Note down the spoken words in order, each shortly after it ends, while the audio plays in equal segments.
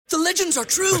The legends are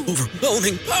true.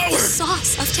 Overwhelming power!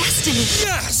 Sauce of destiny.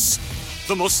 Yes!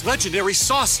 The most legendary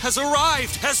sauce has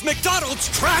arrived as McDonald's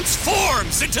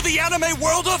transforms into the anime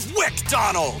world of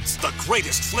WickDonald's. The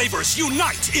greatest flavors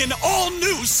unite in all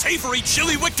new savory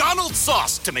chili McDonald's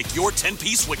sauce to make your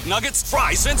 10-piece Wick Nuggets,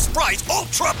 fries, and Sprite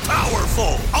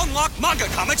ultra-powerful. Unlock manga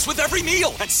comics with every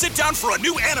meal and sit down for a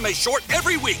new anime short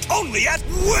every week only at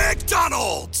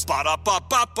WickDonald's.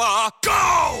 Ba-da-ba-ba-ba,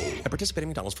 go! At participating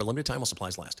McDonald's for a limited time while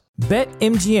supplies last.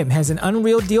 BetMGM has an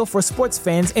unreal deal for sports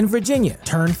fans in Virginia.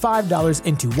 Turn $5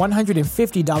 into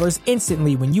 $150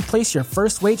 instantly when you place your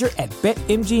first wager at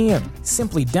BetMGM.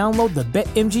 Simply download the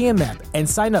BetMGM app and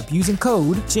sign up using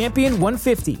code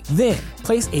Champion150. Then,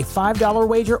 place a $5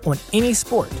 wager on any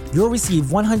sport. You'll receive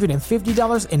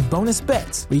 $150 in bonus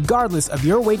bets, regardless of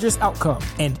your wager's outcome.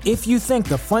 And if you think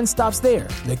the fun stops there,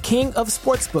 the King of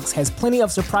Sportsbooks has plenty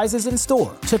of surprises in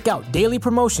store. Check out daily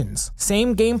promotions,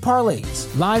 same-game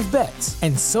parlays, live bets,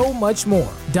 and so much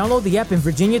more. Download the app in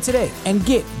Virginia today and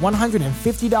get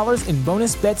 $150 in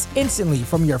bonus bets instantly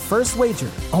from your first wager.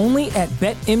 Only at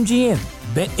BetMGM.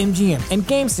 BetMGM and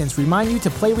GameSense remind you to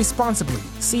play responsibly.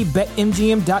 See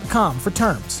BetMGM.com for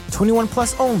terms. 21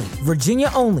 plus only. Virginia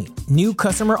only. New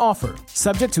customer offer.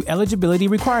 Subject to eligibility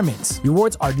requirements.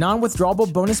 Rewards are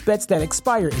non-withdrawable bonus bets that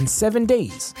expire in 7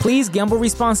 days. Please gamble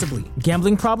responsibly.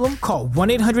 Gambling problem? Call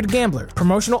 1-800-GAMBLER.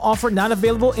 Promotional offer not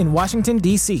available in Washington,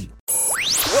 D.C.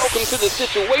 Welcome to the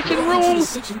Situation Room.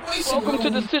 Welcome to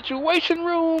the Situation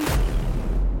Room.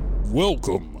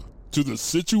 Welcome to the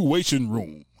Situation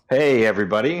Room. Hey,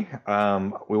 everybody.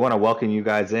 We want to welcome you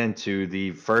guys into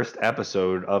the first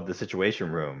episode of the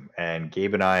Situation Room. And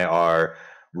Gabe and I are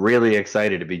really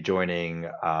excited to be joining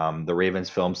the Ravens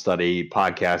Film Study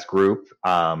podcast group.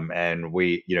 And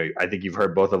we, I think you've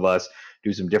heard both of us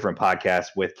do some different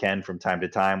podcasts with Ken from time to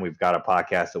time. We've got a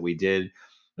podcast that we did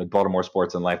with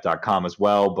BaltimoreSportsAndLife.com as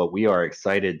well. But we are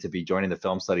excited to be joining the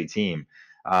Film Study team.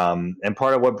 And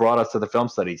part of what brought us to the Film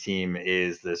Study team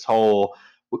is this whole...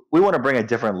 We want to bring a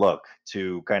different look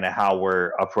to kind of how we're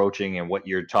approaching and what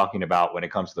you're talking about when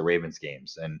it comes to the Ravens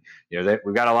games. And,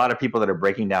 we've got a lot of people that are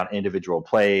breaking down individual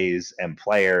plays and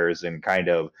players and kind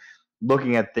of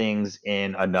looking at things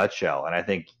in a nutshell. And I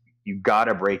think you've got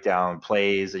to break down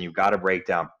plays and you've got to break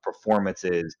down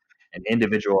performances and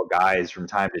individual guys from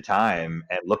time to time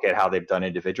and look at how they've done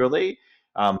individually.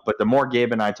 But the more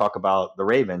Gabe and I talk about the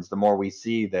Ravens, the more we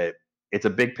see that it's a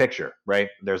big picture, right?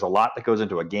 There's a lot that goes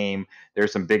into a game.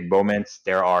 There's some big moments.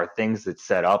 There are things that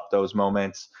set up those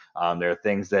moments. There are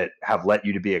things that have let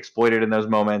you to be exploited in those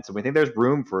moments. And we think there's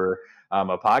room for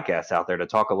a podcast out there to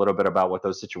talk a little bit about what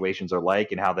those situations are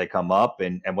like and how they come up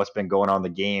and what's been going on in the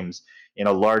games in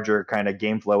a larger kind of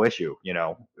game flow issue.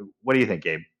 What do you think,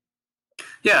 Gabe?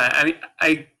 Yeah, I mean,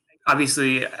 I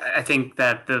think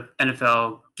that the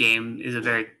NFL game is a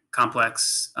very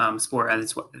complex sport, and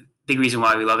it's a big reason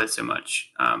why we love it so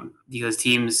much. Because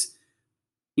teams,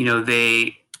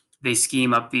 they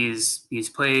scheme up these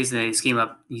plays, and they scheme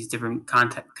up these different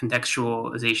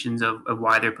contextualizations of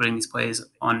why they're putting these plays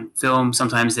on film.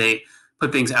 Sometimes they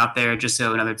put things out there just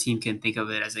so another team can think of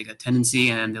it as like a tendency,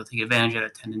 and then they'll take advantage of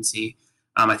that tendency.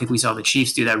 I think we saw the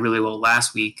Chiefs do that really well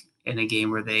last week in a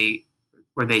game where they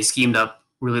schemed up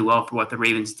really well for what the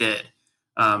Ravens did.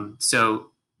 So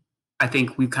I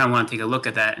think we kind of want to take a look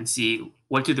at that and see,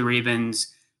 what do the Ravens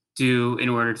do in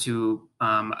order to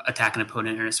attack an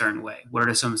opponent in a certain way? What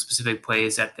are some specific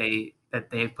plays that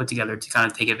they've put together to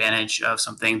kind of take advantage of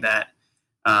something that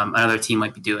another team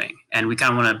might be doing? And we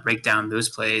kind of want to break down those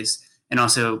plays and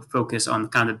also focus on the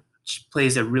kind of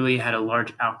plays that really had a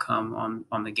large outcome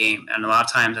on the game. And a lot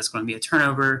of times that's going to be a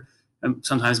turnover.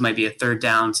 Sometimes it might be a third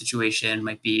down situation,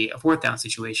 might be a fourth down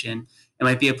situation. It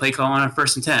might be a play call on a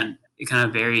 1st and 10. It kind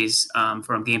of varies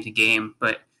from game to game,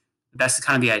 but that's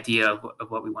kind of the idea of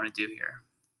what we want to do here.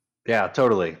 Yeah,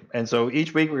 totally. And so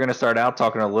each week we're going to start out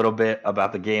talking a little bit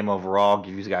about the game overall,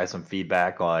 give you guys some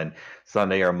feedback on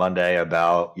Sunday or Monday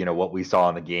about, what we saw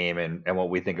in the game and what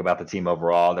we think about the team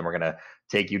overall. Then we're going to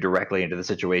take you directly into the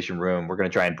Situation Room. We're going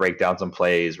to try and break down some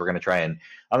plays. I'm going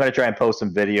to try and post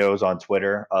some videos on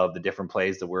Twitter of the different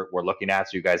plays that we're looking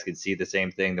at, so you guys can see the same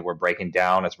thing that we're breaking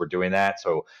down as we're doing that.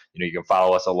 So, you can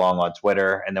follow us along on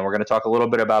Twitter. And then we're going to talk a little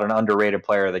bit about an underrated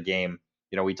player of the game.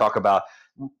 We talk about,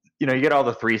 you get all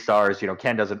the 3 stars.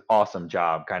 Ken does an awesome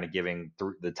job kind of giving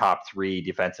the top 3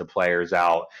 defensive players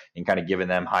out and kind of giving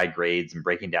them high grades and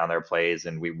breaking down their plays.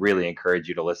 And we really encourage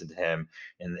you to listen to him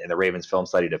in the Ravens Film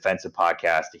Study Defensive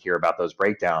podcast to hear about those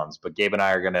breakdowns. But Gabe and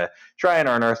I are going to try and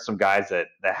unearth some guys that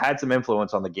had some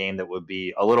influence on the game that would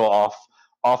be a little off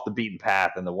off the beaten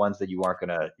path and the ones that you aren't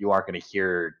gonna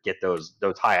hear get those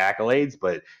high accolades,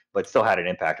 but still had an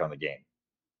impact on the game.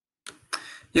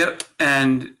 Yep.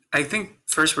 And I think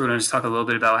first we're going to just talk a little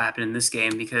bit about what happened in this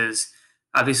game, because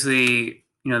obviously,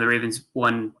 the Ravens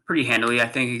won pretty handily, I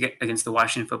think, against the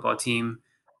Washington football team.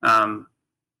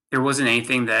 There wasn't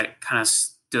anything that kind of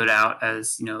stood out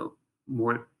as,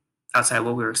 more outside of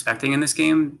what we were expecting in this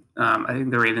game. I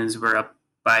think the Ravens were up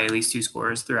by at least 2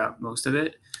 scores throughout most of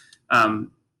it.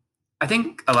 I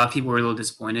think a lot of people were a little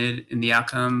disappointed in the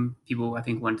outcome. People, I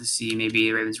think, wanted to see maybe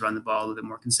the Ravens run the ball a little bit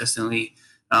more consistently.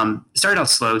 It started out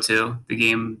slow, too. The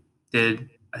game did.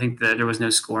 I think that there was no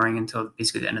scoring until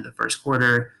basically the end of the first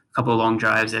quarter. A couple of long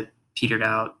drives that petered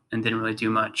out and didn't really do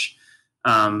much.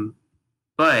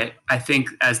 But I think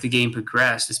as the game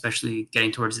progressed, especially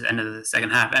getting towards the end of the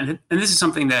second half, and this is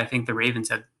something that I think the Ravens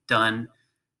have done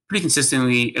pretty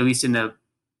consistently, at least in the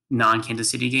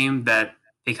non-Kansas City game, that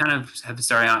they kind of have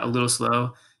started out a little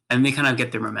slow, and they kind of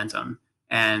get their momentum,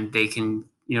 and they can,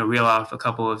 reel off a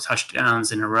couple of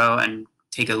touchdowns in a row and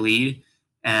take a lead,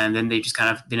 and then they just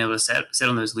kind of been able to set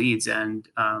on those leads and,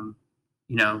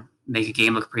 make a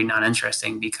game look pretty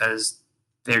non-interesting because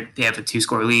they have a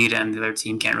 2-score lead and the other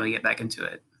team can't really get back into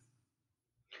it.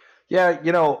 Yeah,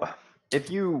 if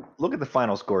you look at the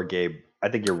final score, Gabe, I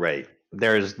think you're right.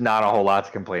 There's not a whole lot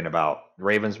to complain about. The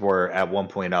Ravens were at one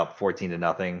point up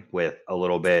 14-0 with a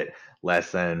little bit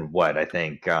less than what I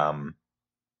think,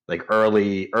 like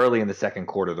early in the second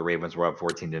quarter, the Ravens were up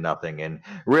 14-0, and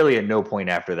really at no point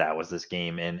after that was this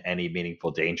game in any meaningful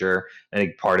danger. I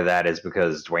think part of that is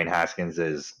because Dwayne Haskins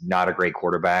is not a great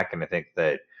quarterback, and I think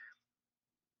that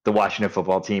the Washington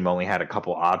football team only had a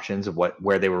couple options of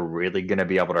where they were really going to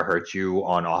be able to hurt you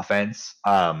on offense.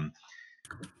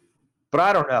 But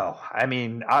I don't know. I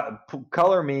mean,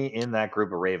 color me in that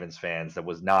group of Ravens fans that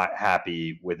was not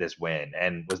happy with this win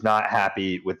and was not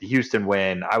happy with the Houston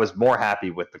win. I was more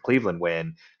happy with the Cleveland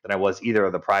win than I was either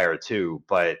of the prior two.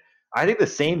 But I think the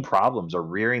same problems are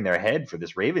rearing their head for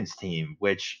this Ravens team,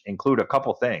 which include a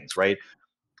couple things, right?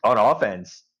 On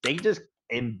offense, they just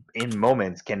in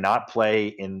moments cannot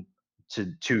play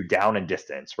to down and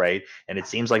distance, right? And it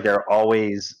seems like they're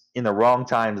always in the wrong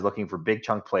times looking for big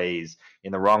chunk plays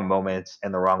in the wrong moments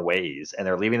and the wrong ways. And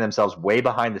they're leaving themselves way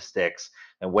behind the sticks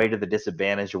and way to the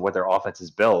disadvantage of what their offense is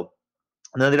built.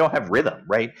 And then they don't have rhythm,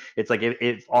 right? It's like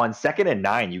if on 2nd and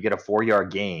 9 you get a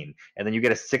 4-yard gain, and then you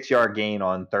get a 6-yard gain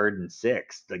on 3rd and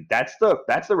 6. Like that's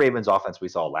the Ravens offense we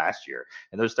saw last year.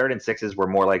 And those 3rd and 6s were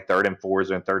more like 3rd and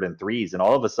 4s and 3rd and 3s. And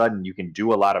all of a sudden you can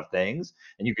do a lot of things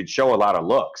and you could show a lot of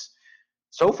looks.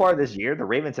 So far this year, the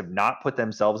Ravens have not put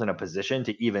themselves in a position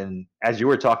to even, as you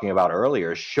were talking about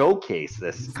earlier, showcase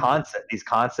these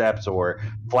concepts or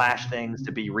flash things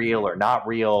to be real or not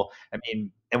real. I mean,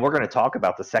 and we're going to talk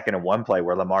about the 2nd and 1 play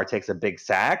where Lamar takes a big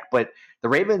sack, but the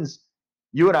Ravens,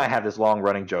 you and I have this long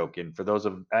running joke. And for those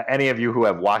of any of you who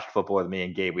have watched football with me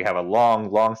and Gabe, we have a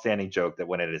long standing joke that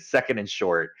when it is 2nd and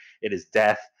short, it is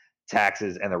death,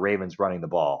 taxes, and the Ravens running the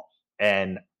ball.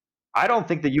 And I don't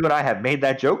think that you and I have made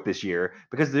that joke this year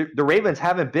because the Ravens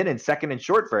haven't been in 2nd and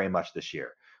short very much this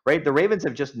year, right? The Ravens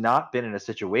have just not been in a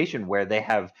situation where they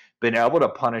have been able to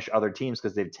punish other teams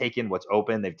because they've taken what's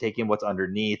open, they've taken what's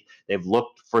underneath, they've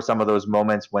looked for some of those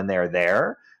moments when they're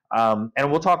there. And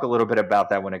we'll talk a little bit about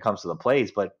that when it comes to the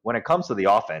plays, but when it comes to the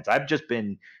offense, I've just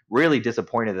been really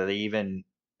disappointed that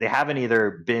they haven't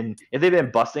either been, if they've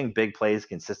been busting big plays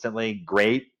consistently,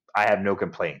 great. I have no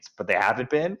complaints, but they haven't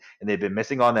been, and they've been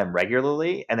missing on them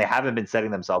regularly, and they haven't been setting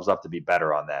themselves up to be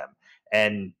better on them.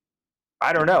 And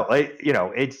I don't know,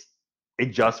 it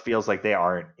just feels like they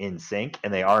aren't in sync,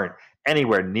 and they aren't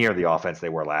anywhere near the offense they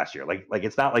were last year. Like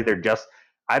it's not like they're just.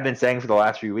 I've been saying for the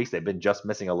last few weeks they've been just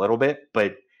missing a little bit,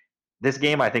 but this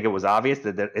game I think it was obvious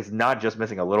that it's not just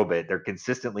missing a little bit; they're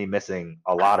consistently missing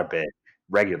a lot of it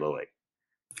regularly.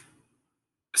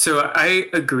 So I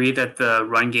agree that the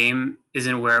run game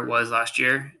isn't where it was last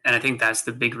year. And I think that's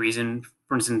the big reason,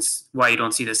 for instance, why you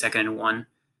don't see the 2nd and 1,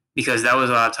 because that was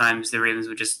a lot of times the Ravens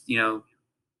would just,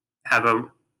 have a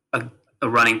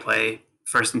running play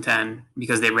 1st and 10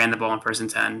 because they ran the ball on 1st and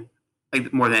 10,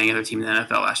 like more than any other team in the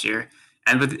NFL last year.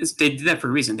 But they did that for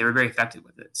a reason. They were very effective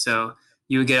with it. So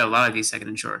you would get a lot of these 2nd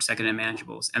and short, 2nd and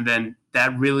manageables. And then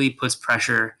that really puts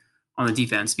pressure on the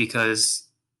defense because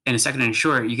in a 2nd and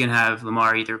short, you can have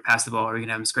Lamar either pass the ball or you can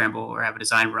have him scramble or have a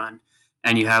design run.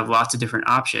 And you have lots of different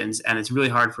options. And it's really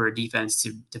hard for a defense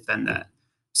to defend that.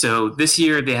 So this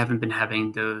year, they haven't been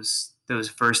having those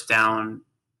first down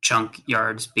chunk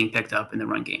yards being picked up in the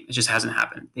run game. It just hasn't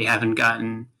happened. They haven't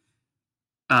gotten,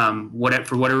 for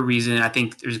whatever reason, I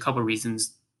think there's a couple of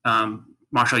reasons.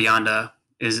 Marshall Yanda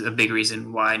is a big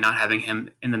reason why not having him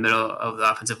in the middle of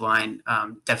the offensive line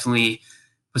definitely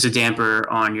puts a damper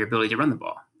on your ability to run the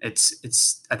ball.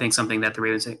 It's I think something that the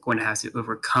Ravens are going to have to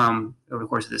overcome over the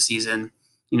course of the season.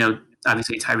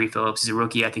 Obviously Tyree Phillips is a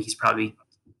rookie. I think he's probably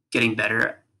getting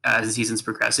better as the season's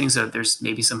progressing. So there's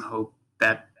maybe some hope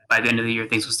that by the end of the year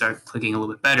things will start clicking a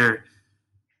little bit better.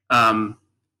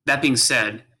 That being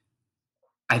said,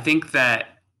 I think that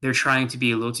they're trying to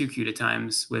be a little too cute at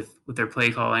times with their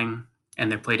play calling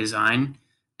and their play design,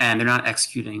 and they're not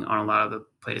executing on a lot of the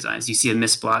play designs. You see a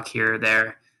missed block here or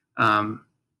there.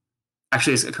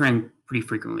 Actually, it's occurring pretty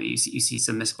frequently. You see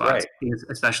some missed blocks, right,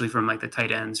 especially from like the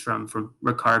tight ends. From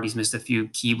Ricard, he's missed a few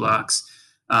key blocks.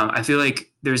 I feel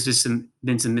like there's just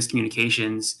been some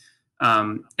miscommunications.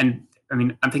 And I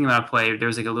mean, I'm thinking about a play. There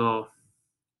was like it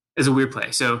was a weird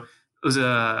play. So it was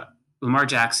a Lamar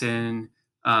Jackson.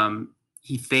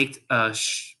 He faked a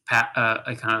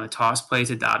kind of a toss play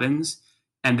to Dobbins,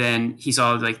 and then he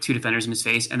saw like two defenders in his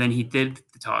face, and then he did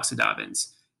the toss to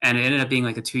Dobbins, and it ended up being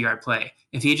like a 2-yard play.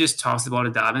 If he just tossed the ball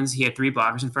to Dobbins, he had 3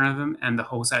 blockers in front of him, and the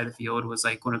whole side of the field was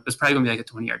like it was probably going to be like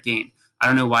a 20-yard gain. I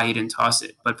don't know why he didn't toss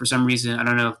it, but for some reason, I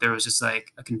don't know if there was just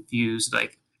like a confused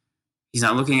like he's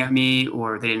not looking at me,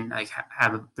 or they didn't like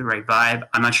have the right vibe.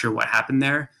 I'm not sure what happened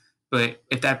there. But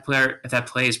if that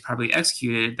play is properly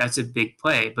executed, that's a big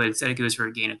play. But instead it goes for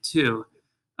a gain of 2.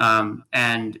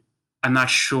 And I'm not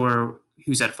sure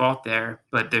who's at fault there,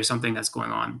 but there's something that's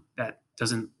going on that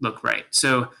doesn't look right.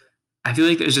 So I feel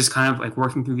like there's just kind of like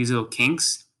working through these little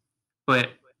kinks. But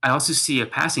I also see a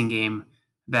passing game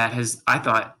that I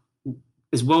thought,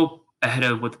 is well ahead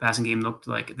of what the passing game looked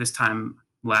like at this time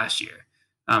last year.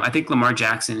 I think Lamar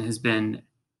Jackson has been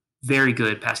very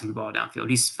good passing the ball downfield.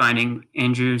 He's finding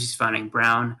Andrews, he's finding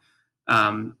Brown.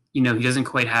 He doesn't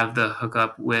quite have the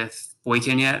hookup with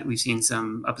Boykin yet. We've seen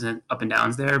some up and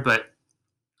downs there, but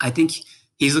I think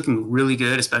he's looking really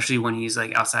good, especially when he's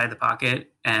like outside the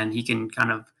pocket and he can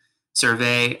kind of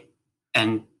survey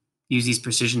and use these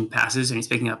precision passes, and he's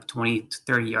picking up 20 to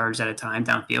 30 yards at a time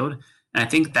downfield. And I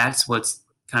think that's what's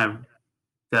kind of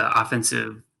the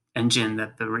offensive engine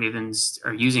that the Ravens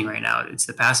are using right now. It's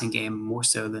the passing game more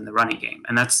so than the running game,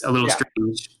 and that's a little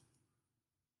strange.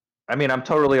 I mean, I'm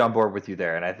totally on board with you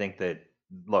there, and I think that,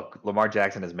 look, Lamar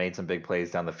Jackson has made some big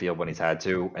plays down the field when he's had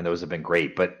to, and those have been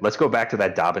great. But let's go back to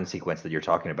that Dobbins sequence that you're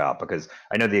talking about, because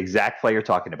I know the exact play you're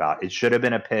talking about. It should have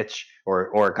been a pitch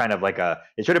or kind of like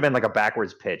it should have been like a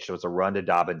backwards pitch. So it's a run to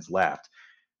Dobbins left.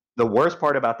 The worst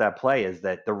part about that play is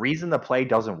that the reason the play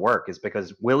doesn't work is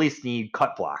because Willie Snead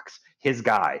cut blocks his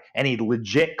guy, and he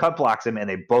legit cut blocks him, and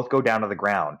they both go down to the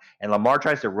ground. And Lamar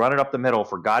tries to run it up the middle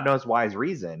for God knows wise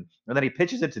reason, and then he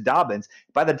pitches it to Dobbins.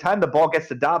 By the time the ball gets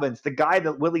to Dobbins, the guy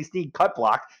that Willie Snead cut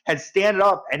blocked has stand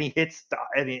up, and he hits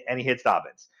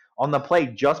Dobbins. On the play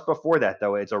just before that,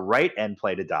 though, it's a right end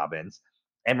play to Dobbins,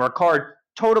 and Ricard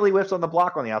totally whiffs on the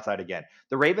block on the outside again.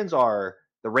 The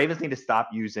Ravens need to stop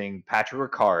using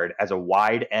Patrick Ricard as a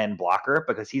wide end blocker,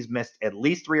 because he's missed at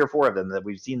least 3 or 4 of them that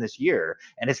we've seen this year,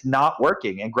 and it's not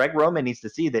working. And Greg Roman needs to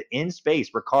see that in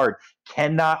space, Ricard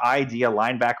cannot ID a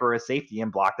linebacker or a safety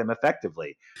and block them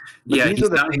effectively. But he's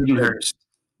not Hayden Hurst.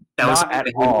 That was something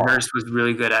that Hayden Hurst was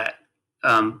really good at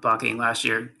blocking last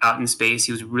year out in space.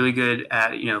 He was really good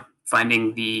at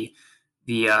finding the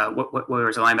what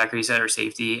was a linebacker he said or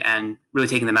safety and really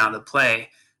taking them out of the play.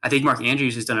 I think Mark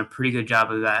Andrews has done a pretty good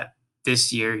job of that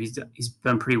this year. He's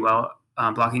done pretty well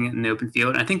blocking it in the open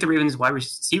field. And I think the Ravens wide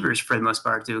receivers, for the most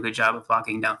part, do a good job of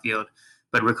blocking downfield.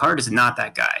 But Ricard is not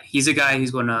that guy. He's a guy who's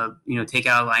going to take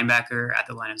out a linebacker at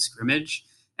the line of scrimmage,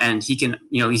 and he can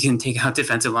take out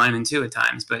defensive linemen too at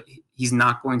times. But he's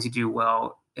not going to do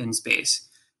well in space.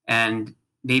 And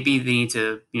maybe they need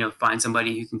to find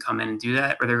somebody who can come in and do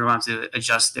that, or they're going to have to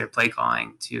adjust their play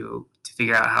calling to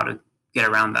figure out how to get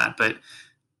around that. But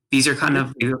these are kind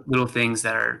of little things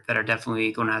that are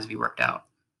definitely going to have to be worked out.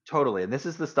 Totally. And this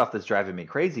is the stuff that's driving me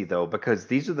crazy, though, because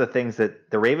these are the things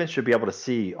that the Ravens should be able to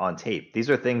see on tape. These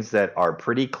are things that are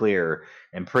pretty clear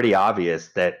and pretty obvious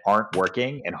that aren't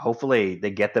working, and hopefully they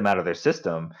get them out of their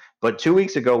system. But 2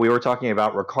 weeks ago, we were talking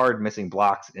about Ricard missing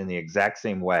blocks in the exact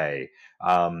same way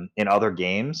in other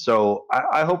games. So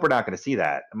I hope we're not going to see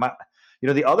that.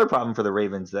 The other problem for the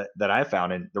Ravens that I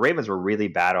found, and the Ravens were really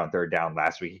bad on third down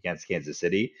last week against Kansas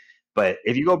City. But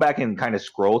if you go back and kind of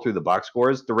scroll through the box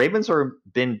scores, the Ravens have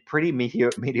been pretty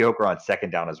mediocre on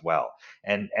second down as well.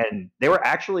 And they were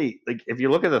actually, like, if you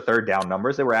look at the third down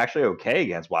numbers, they were actually okay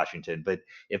against Washington. But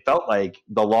it felt like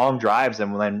the long drives,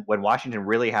 and when Washington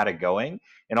really had it going,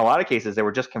 in a lot of cases, they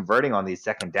were just converting on these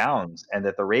second downs, and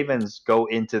that the Ravens go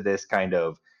into this kind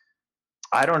of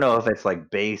I don't know if it's like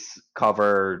base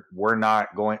cover. We don't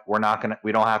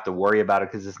have to worry about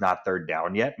it because it's not third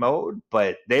down yet mode.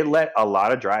 But they let a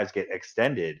lot of drives get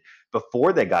extended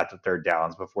before they got to third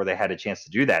downs, before they had a chance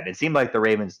to do that. And it seemed like the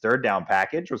Ravens' third down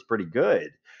package was pretty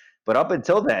good. But up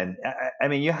until then, I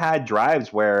mean, you had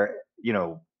drives where,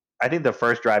 I think the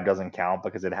first drive doesn't count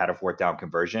because it had a fourth down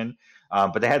conversion.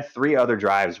 But they had 3 other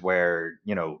drives where,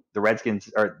 the Redskins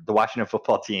or the Washington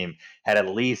football team had at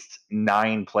least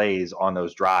 9 plays on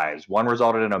those drives. One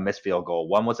resulted in a missed field goal,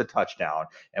 one was a touchdown,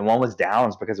 and one was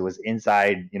downs because it was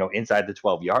inside the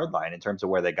 12-yard line in terms of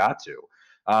where they got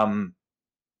to.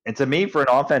 And to me, for an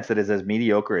offense that is as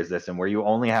mediocre as this, and where you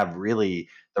only have really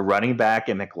the running back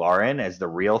and McLaurin as the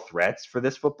real threats for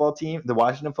this football team, the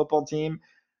Washington football team,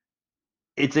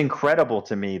 it's incredible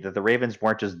to me that the Ravens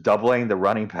weren't just doubling the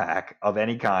running back of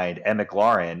any kind and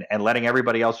McLaurin and letting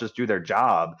everybody else just do their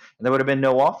job, and there would have been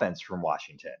no offense from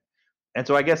Washington. And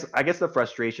so I guess the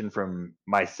frustration from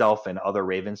myself and other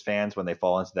Ravens fans when they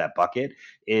fall into that bucket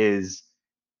is,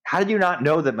 how did you not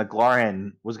know that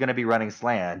McLaurin was going to be running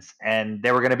slants and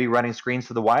they were going to be running screens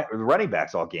to the running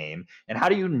backs all game? And how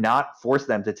do you not force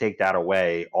them to take that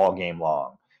away all game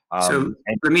long? So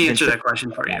let me answer that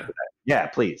question for you. Yeah,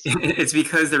 please. It's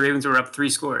because the Ravens were up 3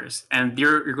 scores, and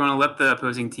you're going to let the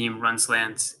opposing team run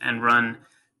slants and run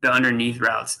the underneath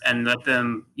routes and let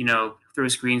them, throw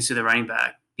screens to the running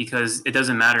back, because it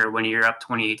doesn't matter when you're up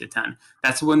 28-10.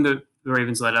 That's when the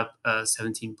Ravens let up a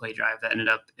 17-play drive that ended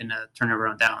up in a turnover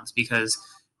on downs, because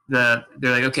they're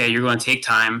like, okay, you're going to take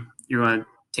time, you're going to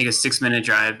take a 6-minute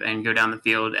drive and go down the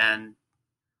field, and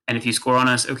if you score on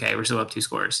us, okay, we're still up 2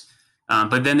 scores.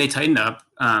 But then they tightened up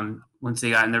once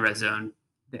they got in the red zone.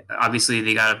 Obviously,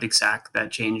 they got a big sack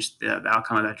that changed the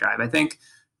outcome of that drive, I think.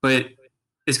 But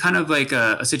it's kind of like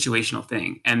a situational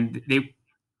thing. And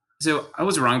so I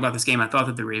was wrong about this game. I thought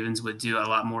that the Ravens would do a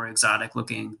lot more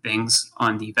exotic-looking things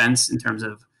on defense in terms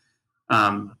of,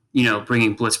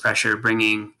 bringing blitz pressure,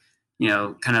 bringing,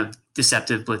 kind of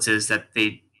deceptive blitzes that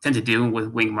they tend to do with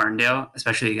Wink Martindale,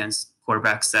 especially against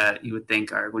quarterbacks that you would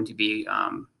think are going to be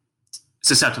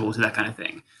susceptible to that kind of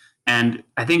thing. And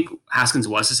I think Haskins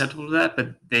was susceptible to that,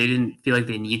 but they didn't feel like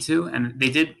they need to. And they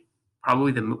did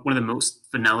probably one of the most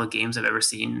vanilla games I've ever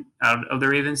seen out of the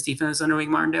Ravens defense under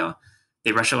Wink Martindale.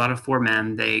 They rushed a lot of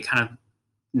 4-man. They kind of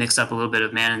mixed up a little bit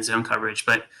of man and zone coverage.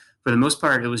 But for the most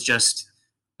part, it was just,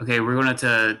 okay, we're going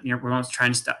to try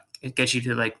and get you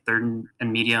to like third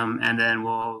and medium, and then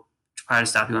we'll try to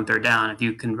stop you on third down. If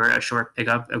you convert a short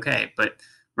pickup, okay. But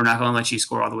we're not going to let you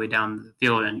score all the way down the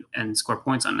field and score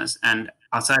points on us. And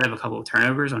outside of a couple of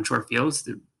turnovers on short fields,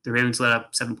 the Ravens let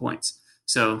up 7 points.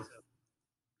 So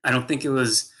I don't think it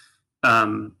was,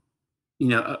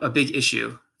 a big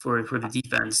issue for the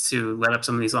defense to let up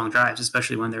some of these long drives,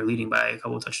 especially when they're leading by a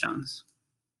couple of touchdowns.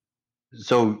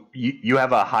 So you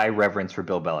have a high reverence for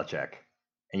Bill Belichick,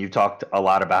 and you've talked a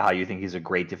lot about how you think he's a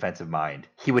great defensive mind.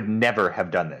 He would never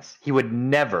have done this. He would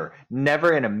never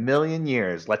in a million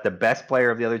years let the best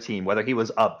player of the other team, whether he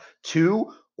was up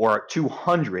 2 or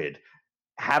 200,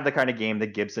 have the kind of game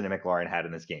that Gibson and McLaurin had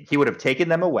in this game. He would have taken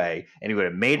them away, and he would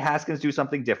have made Haskins do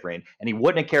something different, and he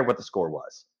wouldn't have cared what the score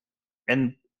was.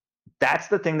 And that's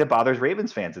the thing that bothers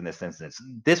Ravens fans in this instance.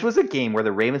 This was a game where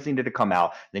the Ravens needed to come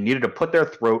out. They needed to put their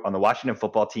throat on the Washington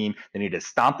football team. They needed to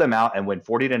stomp them out and win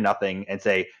 40-0 and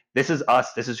say, this is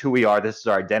us. This is who we are. This is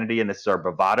our identity, and this is our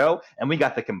bravado. And we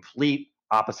got the complete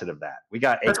opposite of that.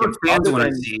 That's what fans want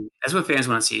to see. That's what fans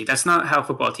want to see. That's not how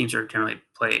football teams are generally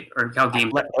played, or how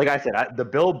games. Like I said, the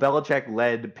Bill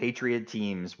Belichick-led Patriot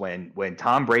teams, when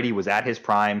Tom Brady was at his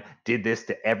prime, did this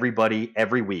to everybody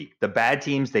every week. The bad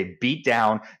teams, they beat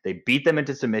down, they beat them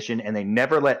into submission, and they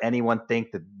never let anyone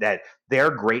think that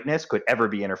their greatness could ever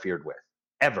be interfered with,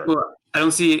 ever. Well, I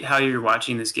don't see how you're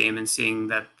watching this game and seeing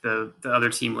that the other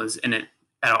team was in it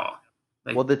at all.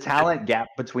 The talent gap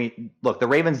between – look, the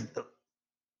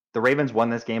Ravens won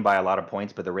this game by a lot of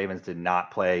points, but the Ravens did not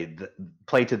play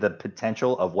to the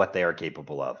potential of what they are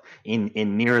capable of in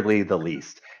nearly the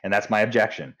least. And that's my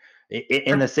objection.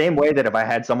 In the same way that if I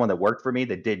had someone that worked for me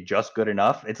that did just good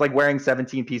enough, it's like wearing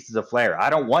 17 pieces of flair. I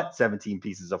don't want 17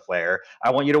 pieces of flair.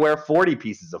 I want you to wear 40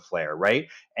 pieces of flair, right?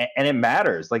 And it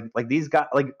matters. Like these guys,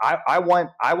 I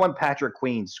want Patrick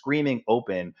Queen screaming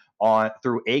open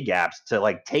through A gaps to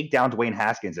like take down Dwayne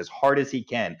Haskins as hard as he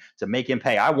can to make him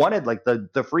pay. I wanted like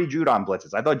the free Judon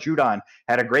blitzes. I thought Judon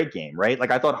had a great game, right? Like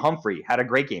I thought Humphrey had a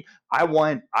great game. I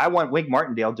want Wink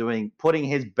Martindale putting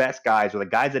his best guys or the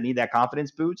guys that need that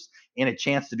confidence boost in a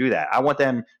chance to do that. I want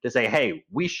them to say, hey,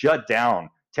 we shut down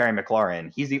Terry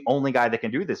McLaurin. He's the only guy that can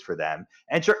do this for them.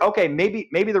 And sure, okay, maybe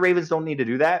the Ravens don't need to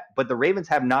do that, but the Ravens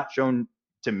have not shown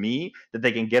to me that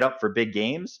they can get up for big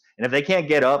games. And if they can't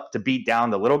get up to beat down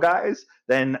the little guys,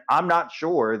 then I'm not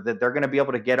sure that they're going to be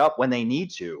able to get up when they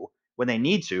need to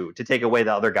take away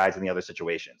the other guys in the other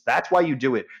situations. That's why you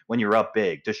do it when you're up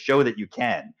big, to show that you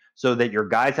can, so that your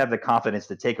guys have the confidence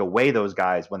to take away those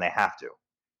guys when they have to.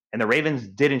 And the Ravens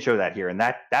didn't show that here, and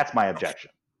that's my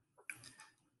objection.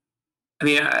 I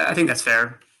mean, I think that's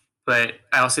fair, but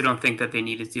I also don't think that they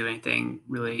needed to do anything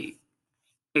really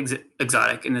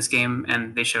exotic in this game,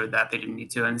 and they showed that they didn't need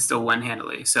to, and still won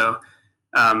handily. So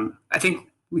I think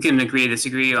we can agree to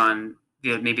disagree on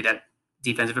maybe that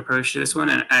defensive approach to this one,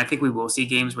 and I think we will see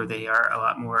games where they are a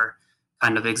lot more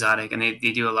kind of exotic, and they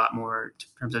do a lot more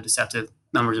in terms of deceptive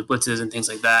numbers of blitzes and things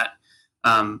like that.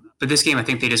 But this game, I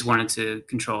think they just wanted to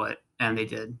control it, and they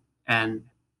did, and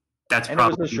that's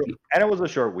probably. It was a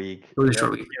short week. It was a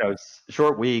short week.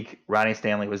 Short week. Ronnie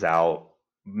Stanley was out,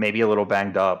 maybe a little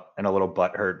banged up and a little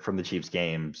butthurt from the Chiefs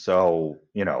game. So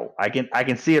I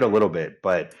can see it a little bit,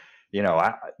 but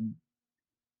it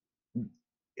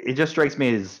just strikes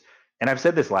me as. And I've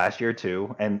said this last year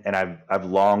too, and I've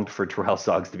longed for Terrell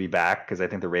Suggs to be back because I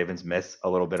think the Ravens miss a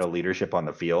little bit of leadership on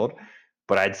the field.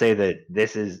 But I'd say that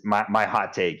this is my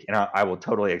hot take, and I will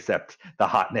totally accept the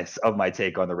hotness of my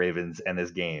take on the Ravens and this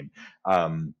game,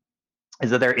 is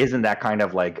that there isn't that kind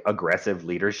of like aggressive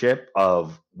leadership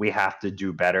of we have to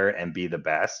do better and be the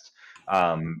best.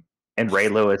 And Ray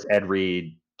Lewis, Ed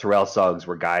Reed, Terrell Suggs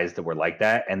were guys that were like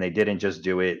that, and they didn't just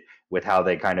do it with how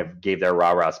they kind of gave their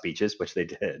rah-rah speeches, which they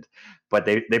did, but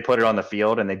they put it on the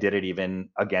field, and they did it even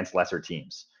against lesser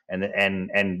teams.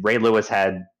 And Ray Lewis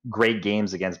had great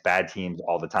games against bad teams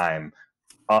all the time.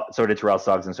 So did Terrell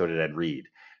Suggs, and so did Ed Reed.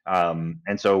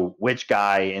 And so which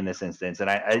guy in this instance,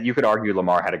 and you could argue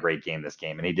Lamar had a great game this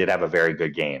game, and he did have a very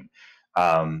good game.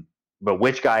 But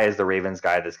which guy is the Ravens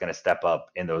guy that's going to step up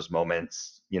in those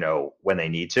moments, when they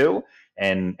need to?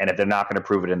 And if they're not going to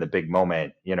prove it in the big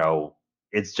moment,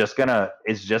 it's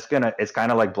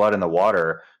kind of like blood in the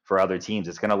water for other teams.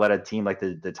 It's going to let a team like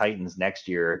the Titans next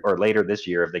year or later this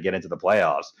year, if they get into the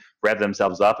playoffs, rev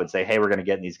themselves up and say, hey, we're going to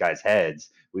get in these guys' heads.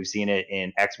 We've seen it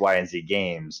in X, Y, and Z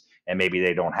games, and maybe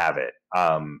they don't have it.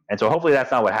 And so hopefully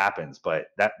that's not what happens, but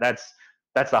that's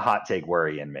the hot take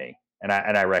worry in me. And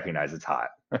I recognize it's hot.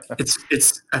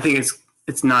 I think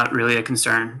it's not really a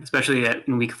concern, especially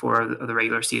in week 4 of the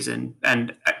regular season.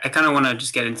 And I kind of want to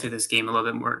just get into this game a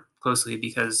little bit more closely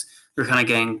because we're kind of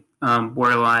getting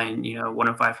borderline,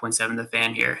 105.7 The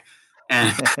Fan here.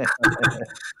 And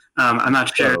I'm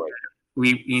not sure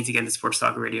we need to get into sports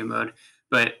talk radio mode.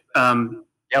 But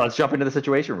let's jump into the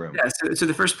situation room. Yeah, so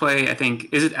the first play, I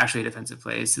think, is it actually a defensive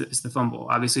play? It's the fumble.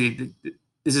 Obviously,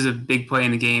 this is a big play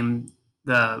in the game.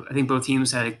 I think both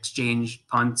teams had exchanged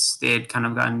punts. They had kind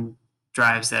of gotten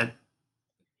drives that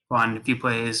on a few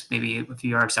plays, maybe a few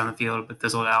yards down the field, but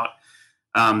fizzled out.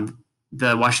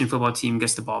 The Washington football team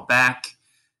gets the ball back.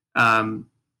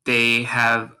 They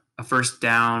have a first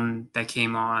down that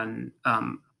came on.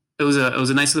 It was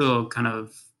a nice little kind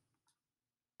of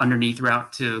underneath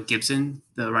route to Gibson,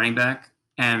 the running back,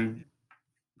 and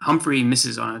Humphrey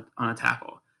misses on a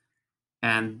tackle,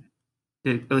 and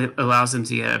it allows them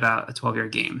to get about a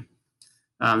 12-yard gain.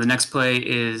 The next play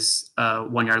is a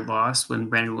 1-yard loss when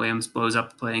Brandon Williams blows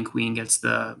up the play and Queen gets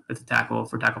the tackle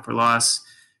for loss.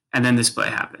 And then this play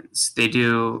happens. They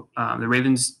do the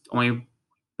Ravens only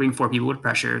bring 4 people with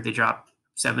pressure. They drop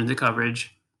 7 to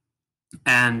coverage.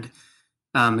 And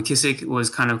McKissick was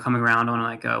kind of coming around on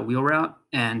like a wheel route,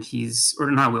 and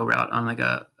not a wheel route, on like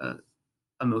a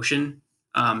motion.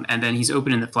 And then he's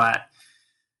open in the flat.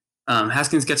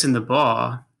 Haskins gets in the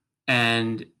ball,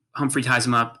 and Humphrey ties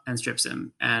him up and strips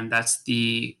him. And that's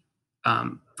the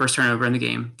first turnover in the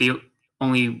game. The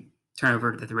only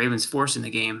turnover that the Ravens forced in the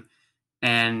game.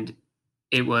 And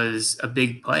it was a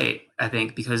big play, I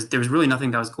think, because there was really nothing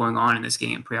that was going on in this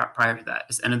game prior to that.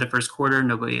 It's the end of the first quarter.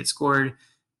 Nobody had scored.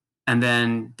 And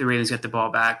then the Ravens get the ball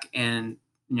back in,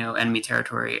 enemy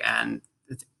territory. And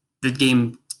the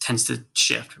game tends to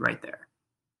shift right there.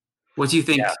 What do you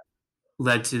think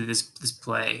led to this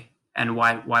play, and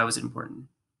why was it important?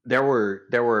 There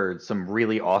were some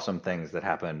really awesome things that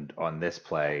happened on this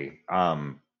play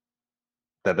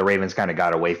that the Ravens kind of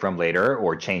got away from later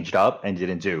or changed up and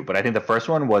didn't do. But I think the first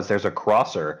one was there's a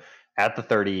crosser at the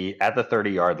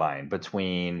 30-yard line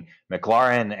between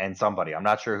McLaurin and somebody. I'm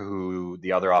not sure who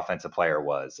the other offensive player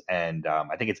was. And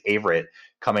I think it's Averett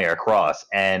coming across.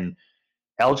 And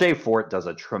LJ Fort does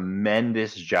a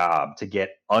tremendous job to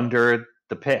get under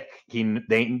the pick.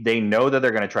 They know that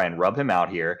they're going to try and rub him out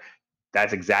here.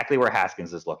 That's exactly where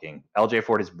Haskins is looking. LJ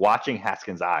Fort is watching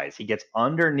Haskins' eyes. He gets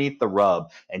underneath the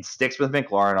rub and sticks with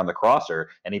McLaurin on the crosser,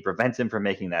 and he prevents him from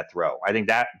making that throw. I think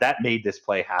that made this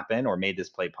play happen, or made this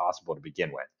play possible to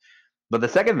begin with. But the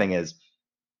second thing is,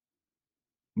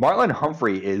 Marlon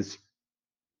Humphrey is,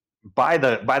 by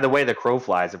the way the crow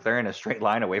flies, if they're in a straight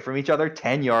line away from each other,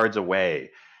 10 yards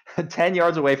away. 10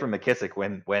 yards away from McKissic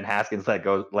when Haskins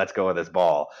lets go of this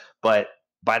ball. But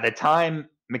by the time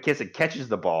McKissic catches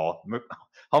the ball,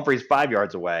 Humphrey's 5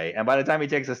 yards away. And by the time he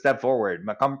takes a step forward,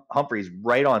 Humphrey's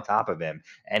right on top of him.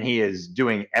 And he is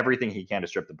doing everything he can to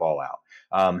strip the ball out.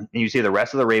 And you see the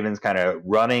rest of the Ravens kind of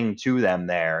running to them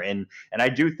there. And I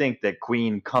do think that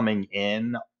Queen coming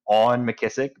in on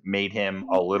McKissic made him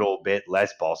a little bit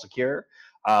less ball secure.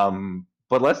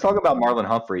 But let's talk about Marlon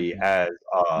Humphrey as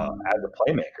a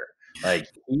playmaker. Like,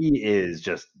 he is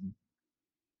just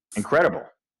incredible.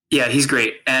 Yeah, he's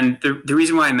great. And the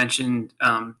reason why I mentioned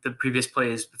the previous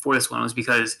plays before this one was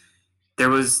because there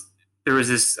was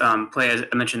this play, as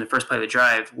I mentioned, the first play of the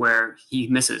drive, where he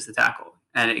misses the tackle.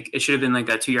 And it should have been like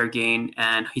a 2-yard gain,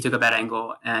 and he took a bad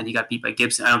angle, and he got beat by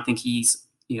Gibson. I don't think he's,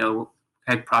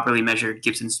 had properly measured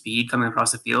Gibson's speed coming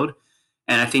across the field.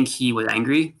 And I think he was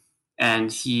angry.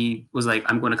 And he was like,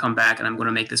 I'm going to come back and I'm going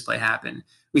to make this play happen.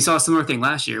 We saw a similar thing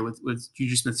last year with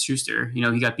Juju Smith-Schuster.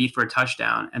 He got beat for a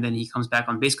touchdown, and then he comes back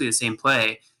on basically the same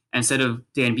play. And instead of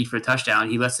getting beat for a touchdown,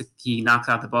 he knocks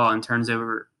out the ball and turns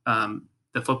over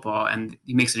the football, and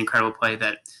he makes an incredible play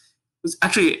that was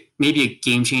actually maybe a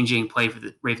game-changing play for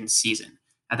the Ravens season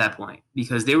at that point,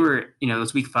 because they were, it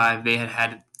was week 5. They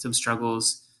had some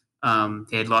struggles.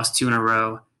 They had lost 2 in a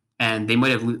row, and they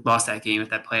might have lost that game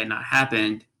if that play had not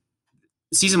happened.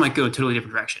 The season might go a totally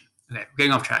different direction. Okay, we're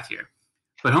getting off track here.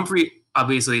 But Humphrey,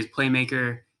 obviously, is a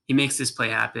playmaker. He makes this play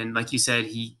happen. Like you said,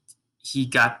 he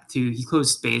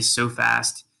closed space so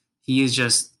fast. He is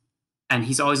just, and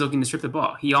he's always looking to strip the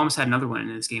ball. He almost had another one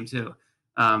in this game too.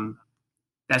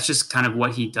 That's just kind of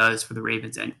what he does for the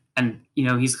Ravens. And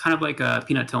he's kind of like a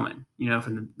Peanut Tillman,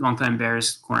 from the longtime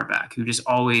Bears cornerback, who just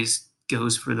always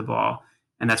goes for the ball.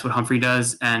 And that's what Humphrey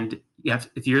does. And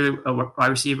if you're a wide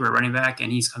receiver or running back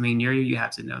and he's coming near you, you have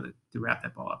to know to wrap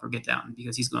that ball up or get down,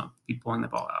 because he's going to be pulling the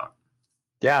ball out.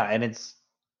 Yeah, and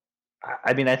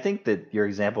I think that your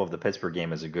example of the Pittsburgh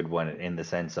game is a good one, in the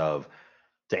sense of,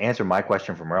 to answer my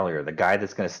question from earlier, the guy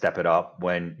that's going to step it up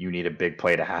when you need a big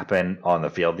play to happen on the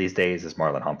field these days is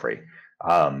Marlon Humphrey.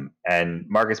 And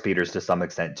Marcus Peters to some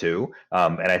extent too.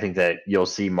 And I think that you'll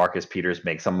see Marcus Peters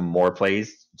make some more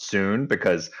plays soon,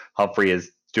 because Humphrey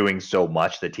is doing so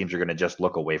much that teams are going to just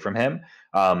look away from him.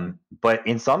 But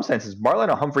in some senses,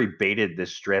 Marlon Humphrey baited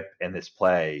this strip and this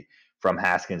play from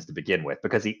Haskins to begin with,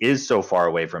 because he is so far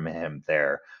away from him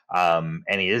there. And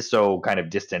he is so kind of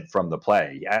distant from the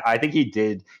play. I think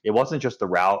it wasn't just the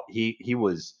route. He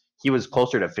was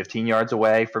closer to 15 yards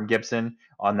away from Gibson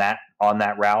on that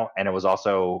route. And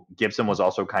Gibson was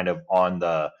also kind of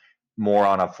more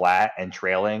on a flat and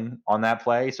trailing on that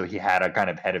play. So he had a kind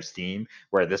of head of steam,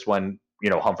 where this one,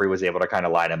 Humphrey was able to kind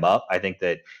of line him up. I think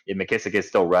that if McKissic is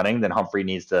still running, then Humphrey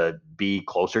needs to be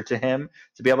closer to him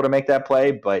to be able to make that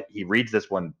play. But he reads this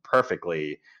one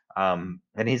perfectly. And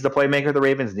he's the playmaker the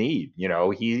Ravens need.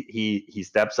 He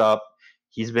steps up.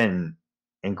 He's been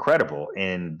incredible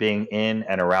in being in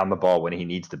and around the ball when he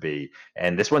needs to be.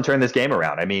 And this one turned this game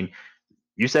around. I mean,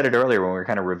 you said it earlier when we were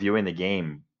kind of reviewing the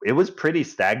game. It was pretty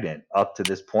stagnant up to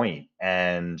this point,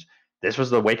 and this was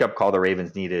the wake-up call the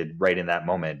Ravens needed right in that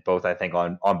moment, both, I think,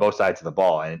 on both sides of the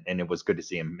ball, and it was good to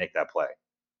see him make that play.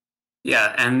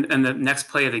 Yeah, and the next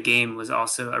play of the game was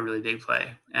also a really big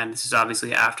play, and this is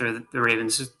obviously after the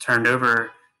Ravens turned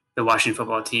over the Washington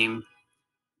football team.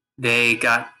 They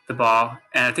got the ball,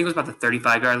 and I think it was about the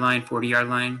 35-yard line, 40-yard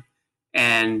line,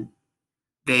 and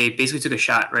they basically took a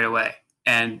shot right away.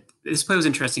 And this play was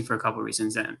interesting for a couple of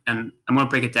reasons, and I'm going to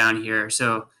break it down here.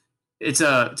 So it's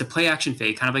a play action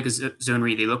fake, kind of like a zone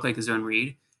read. They look like a zone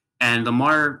read, and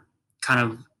Lamar kind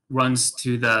of runs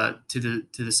to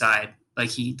the side like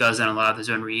he does on a lot of the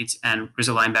zone reads, and there's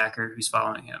a linebacker who's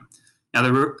following him. Now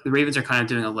the Ravens are kind of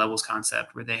doing a levels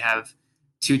concept where they have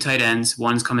 2 tight ends.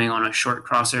 One's coming on a short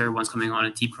crosser, one's coming on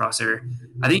a deep crosser.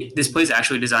 I think this play is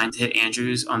actually designed to hit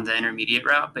Andrews on the intermediate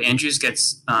route, but Andrews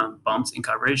gets bumped in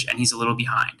coverage, and he's a little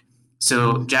behind.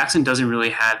 So Jackson doesn't really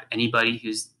have anybody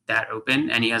who's that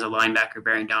open, and he has a linebacker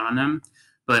bearing down on him.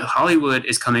 But Hollywood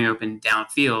is coming open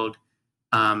downfield,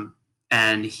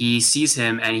 and he sees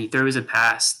him, and he throws a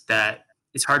pass that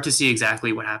it's hard to see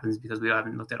exactly what happens because we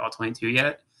haven't looked at all 22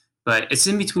 yet. But it's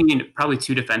in between probably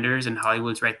 2 defenders, and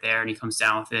Hollywood's right there, and he comes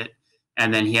down with it.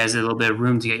 And then he has a little bit of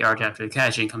room to get yards after the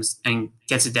catch, and comes and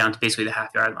gets it down to basically the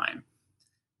half-yard line.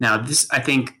 Now, this I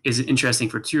think is interesting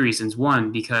for two reasons.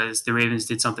 One, because the Ravens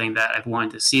did something that I've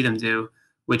wanted to see them do,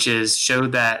 which is show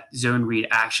that zone read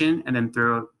action and then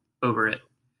throw over it,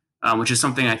 which is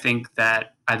something I think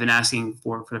that I've been asking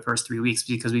for the first 3 weeks,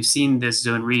 because we've seen this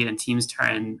zone read and teams try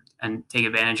and take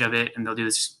advantage of it, and they'll do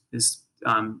this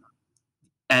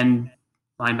end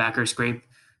linebacker scrape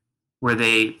where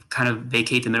they kind of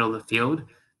vacate the middle of the field.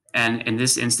 And in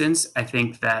this instance, I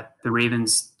think that the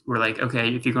Ravens were like,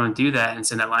 okay, if you're going to do that and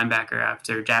send that linebacker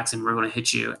after Jackson, we're going to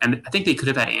hit you. And I think they could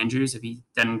have had Andrews if he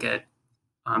didn't get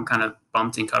kind of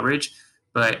bumped in coverage.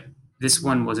 But this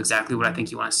one was exactly what I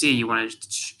think you want to see. You want to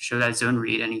show that zone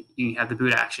read, and you have the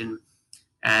boot action,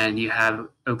 and you have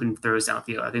open throws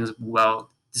downfield. I think it was well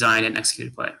designed and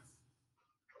executed play.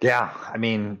 Yeah, I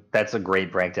mean, that's a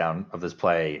great breakdown of this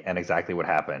play and exactly what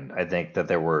happened. I think that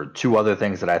there were two other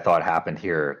things that I thought happened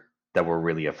here that were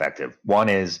really effective. One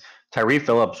is Tyree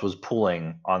Phillips was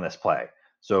pulling on this play.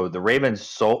 So the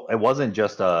Ravens it wasn't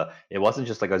just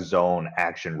like a zone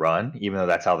action run, even though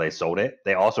that's how they sold it.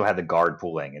 They also had the guard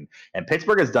pulling, and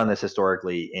Pittsburgh has done this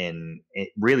historically in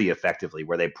really effectively,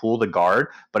 where they pull the guard,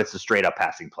 but it's a straight up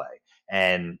passing play.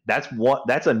 And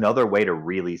that's another way to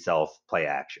really sell play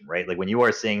action, right? Like when you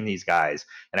are seeing these guys,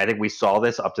 and I think we saw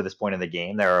this up to this point in the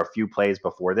game, there are a few plays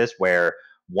before this where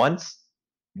once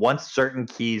certain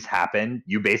keys happen,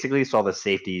 you basically saw the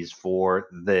safeties for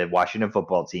the Washington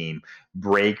football team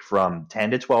break from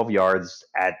 10 to 12 yards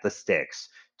at the sticks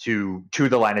to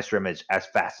the line of scrimmage as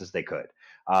fast as they could,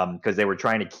 because they were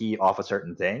trying to key off a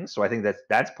certain thing. So I think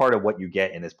that's part of what you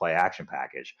get in this play action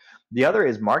package. The other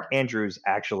is Mark Andrews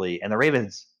actually, and the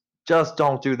Ravens just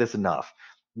don't do this enough.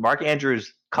 Mark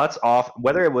Andrews cuts off,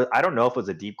 whether it was, I don't know if it was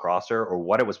a deep crosser or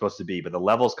what it was supposed to be, but the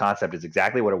levels concept is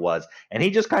exactly what it was. And he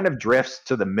just kind of drifts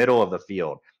to the middle of the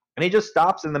field, and he just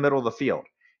stops in the middle of the field.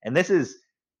 And this is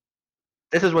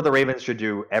what the Ravens should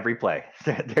do every play.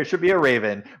 There should be a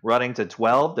Raven running to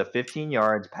 12 to 15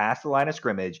 yards past the line of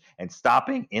scrimmage and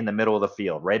stopping in the middle of the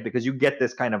field, right? Because you get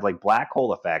this kind of like black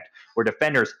hole effect where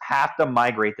defenders have to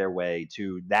migrate their way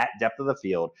to that depth of the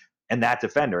field and that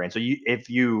defender. And so if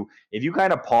you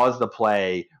kind of pause the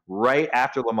play right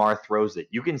after Lamar throws it,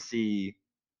 you can see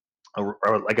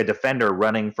like a defender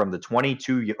running from the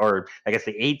 22 or I guess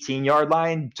the 18-yard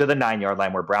line to the 9-yard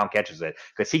line where Brown catches it,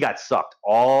 because he got sucked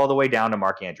all the way down to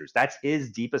Mark Andrews. That's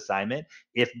his deep assignment.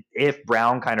 If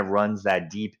Brown kind of runs that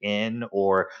deep in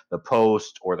or the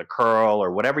post or the curl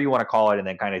or whatever you want to call it, and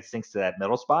then kind of sinks to that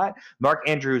middle spot, Mark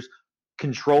Andrews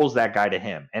controls that guy to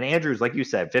him. And Andrews, like you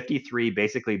said, 53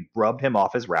 basically rubbed him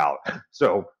off his route.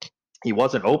 So he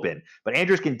wasn't open, but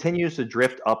Andrews continues to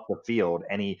drift up the field,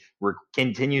 and he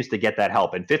continues to get that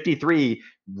help. And 53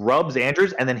 rubs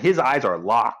Andrews, and then his eyes are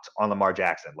locked on Lamar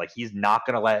Jackson. Like he's not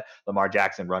going to let Lamar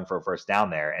Jackson run for a first down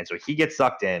there. And so he gets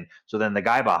sucked in. So then the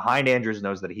guy behind Andrews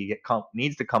knows that he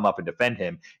needs to come up and defend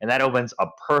him. And that opens a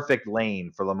perfect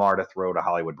lane for Lamar to throw to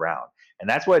Hollywood Brown. And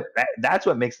that's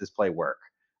what makes this play work.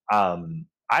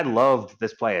 I loved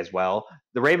this play as well.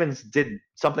 The Ravens did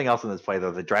something else in this play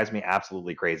though that drives me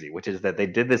absolutely crazy, which is that they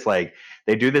do this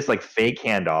fake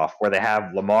handoff where they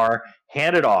have Lamar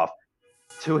hand it off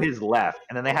to his left,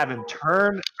 and then they have him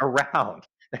turn around.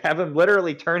 They have him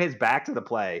literally turn his back to the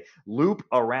play, loop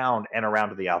around and around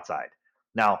to the outside.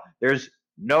 Now, there's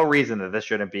no reason that this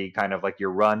shouldn't be kind of like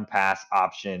your run pass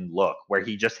option look where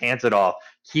he just hands it off,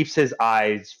 keeps his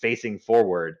eyes facing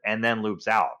forward, and then loops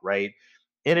out, right?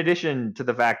 In addition to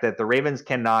the fact that the Ravens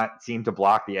cannot seem to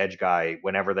block the edge guy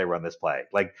whenever they run this play.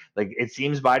 Like it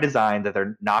seems by design that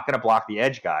they're not going to block the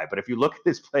edge guy. But if you look at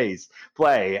this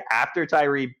play after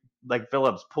Tyree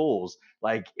Phillips pulls,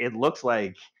 like it looks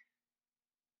like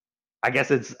I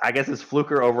guess it's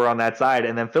Fluker over on that side,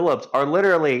 and then Phillips are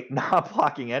literally not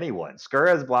blocking anyone.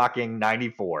 Skura is blocking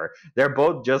 94. They're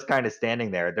both just kind of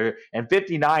standing there. And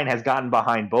 59 has gotten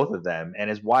behind both of them and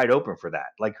is wide open for that.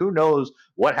 Like who knows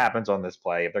what happens on this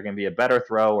play, if they're going to be a better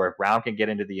throw or if Brown can get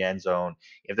into the end zone,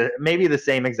 maybe the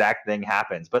same exact thing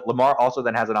happens. But Lamar also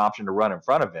then has an option to run in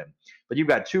front of him. But you've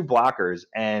got two blockers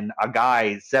and a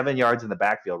guy 7 yards in the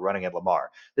backfield running at Lamar.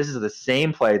 This is the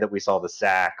same play that we saw the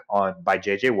sack by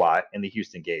J.J. Watt in the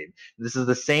Houston game. This is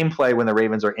the same play when the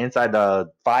Ravens are inside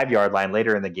the 5-yard line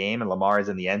later in the game and Lamar is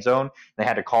in the end zone. They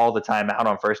had to call the timeout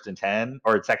on 1st and 10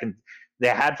 or second. They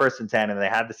had 1st and 10 and they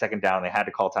had the second down. They had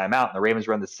to call timeout, and the Ravens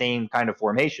run the same kind of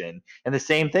formation. And the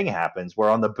same thing happens where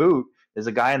on the boot, there's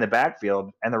a guy in the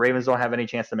backfield and the Ravens don't have any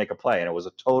chance to make a play. And it was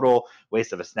a total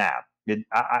waste of a snap.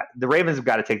 The Ravens have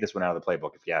got to take this one out of the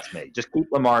playbook, if you ask me. Just keep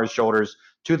Lamar's shoulders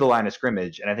to the line of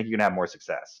scrimmage, and I think you can have more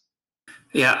success.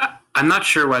 Yeah, I'm not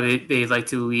sure why they like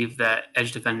to leave that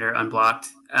edge defender unblocked.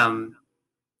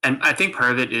 And I think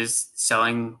part of it is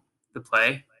selling the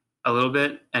play a little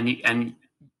bit, and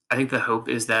I think the hope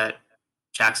is that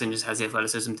Jackson just has the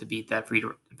athleticism to beat that free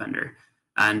defender,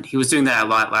 and he was doing that a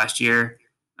lot last year.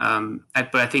 But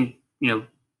I think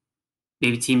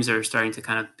maybe teams are starting to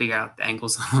kind of figure out the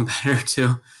angles a little better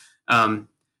too.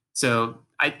 So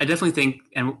I definitely think,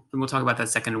 and we'll talk about that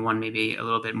second one maybe a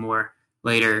little bit more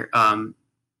later.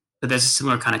 But there's a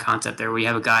similar kind of concept there where you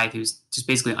have a guy who's just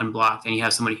basically unblocked and you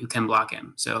have somebody who can block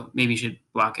him. So maybe you should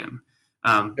block him.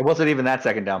 It wasn't even that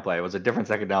second down play. It was a different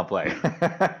second down play.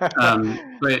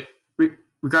 But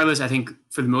regardless, I think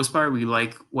for the most part, we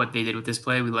like what they did with this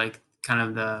play. We like kind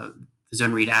of the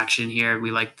zone read action here.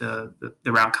 We like the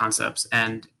route concepts.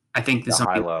 And I think this is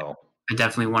something I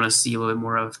definitely want to see a little bit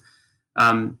more of.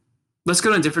 Let's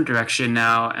go in a different direction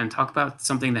now and talk about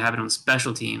something that happened on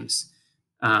special teams.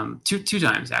 Two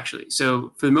times actually.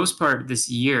 So for the most part this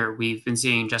year, we've been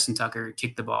seeing Justin Tucker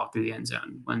kick the ball through the end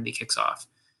zone when he kicks off.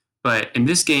 But in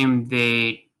this game,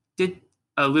 they did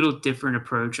a little different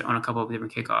approach on a couple of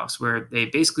different kickoffs where they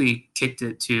basically kicked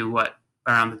it to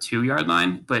around the 2-yard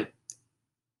line. But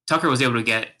Tucker was able to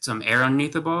get some air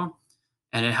underneath the ball,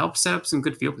 and it helped set up some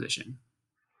good field position.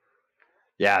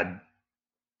 Yeah,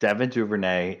 Devin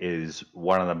Duvernay is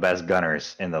one of the best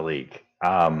gunners in the league.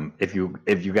 If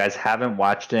you guys haven't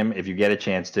watched him, if you get a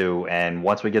chance to, and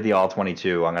once we get the all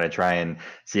 22, I'm going to try and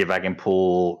see if I can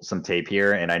pull some tape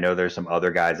here. And I know there's some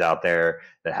other guys out there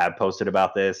that have posted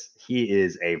about this. He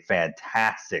is a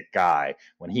fantastic guy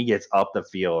when he gets up the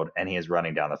field and he is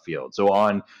running down the field. So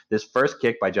on this first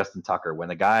kick by Justin Tucker, when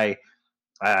the guy,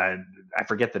 I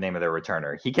forget the name of their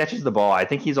returner, he catches the ball. I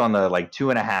think he's on the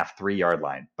 2.5, 3-yard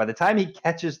line. By the time he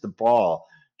catches the ball,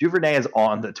 Duvernay is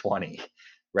on the 20.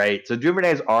 Right. So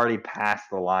Duvernay is already past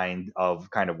the line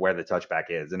of kind of where the touchback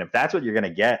is. And if that's what you're going to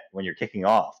get when you're kicking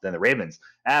off, then the Ravens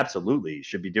absolutely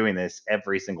should be doing this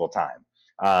every single time.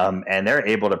 And they're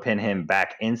able to pin him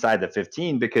back inside the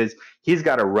 15 because he's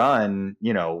got to run,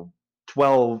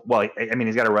 12. Well, I mean,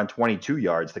 he's got to run 22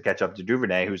 yards to catch up to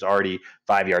Duvernay, who's already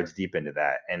 5 yards deep into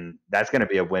that. And that's going to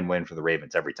be a win-win for the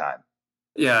Ravens every time.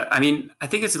 Yeah. I mean, I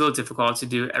think it's a little difficult to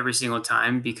do every single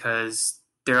time because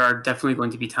there are definitely going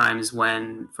to be times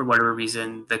when, for whatever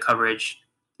reason, the coverage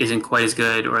isn't quite as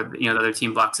good or, the other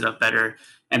team blocks it up better.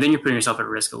 And then you're putting yourself at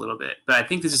risk a little bit. But I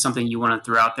think this is something you want to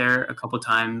throw out there a couple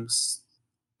times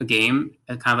a game,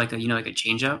 kind of like a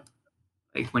change up,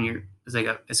 like when it's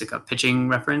like a pitching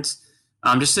reference,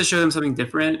 just to show them something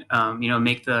different,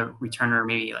 make the returner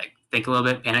maybe think a little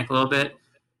bit, panic a little bit.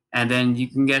 And then you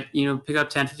can get, pick up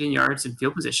 10, 15 yards in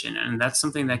field position. And that's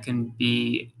something that can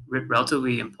be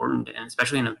relatively important, and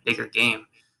especially in a bigger game.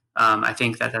 I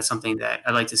think that's something that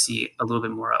I'd like to see a little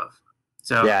bit more of.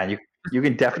 So yeah, you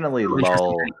can definitely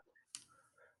lull.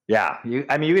 Yeah, you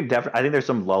can definitely. I think there's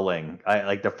some lulling.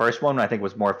 Like the first one, I think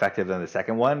was more effective than the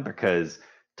second one because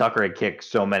Tucker had kicked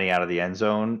so many out of the end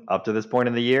zone up to this point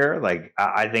in the year. Like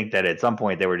I think that at some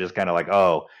point they were just kind of like,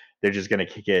 oh, they're just going to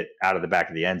kick it out of the back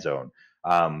of the end zone.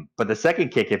 But the second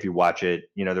kick, if you watch it,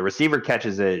 the receiver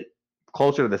catches it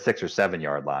closer to the 6 or 7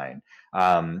 yard line.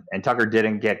 And Tucker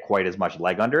didn't get quite as much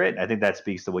leg under it. I think that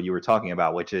speaks to what you were talking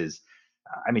about, which is,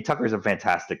 Tucker's a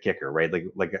fantastic kicker, right?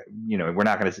 We're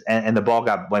not going to, and the ball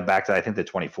went back to, I think, the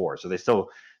 24. So they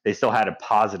still had a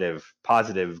positive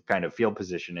kind of field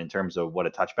position in terms of what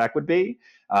a touchback would be.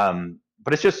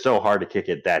 But it's just so hard to kick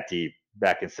it that deep,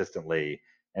 that consistently,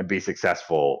 and be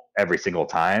successful every single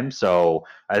time. So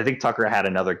I think Tucker had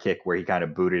another kick where he kind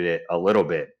of booted it a little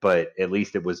bit, but at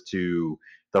least it was to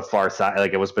the far side,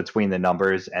 like it was between the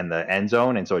numbers and the end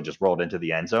zone, and so it just rolled into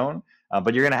the end zone.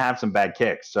 But you're going to have some bad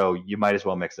kicks, so you might as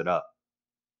well mix it up.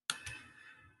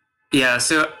 Yeah,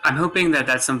 so I'm hoping that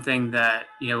that's something that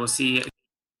we'll see.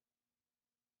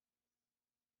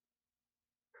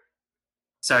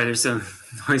 Sorry, there's some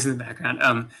noise in the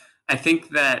background. I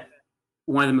think that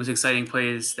one of the most exciting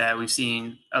plays that we've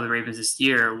seen of the Ravens this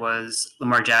year was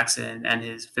Lamar Jackson and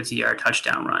his 50-yard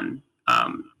touchdown run.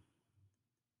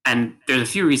 And there's a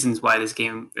few reasons why this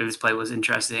play was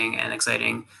interesting and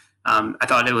exciting. I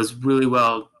thought it was really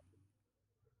well,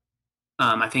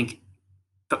 I think,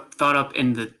 thought up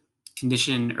in the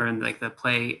condition or in the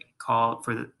play call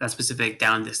for that specific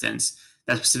down distance,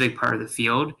 that specific part of the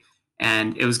field.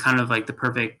 And it was kind of like the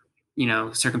perfect,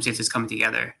 circumstances coming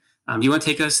together. Do you want to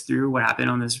take us through what happened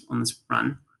on this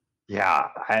run? Yeah,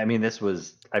 this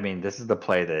is the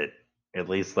play that at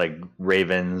least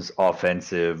Ravens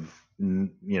offensive,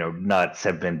 nuts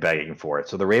have been begging for it.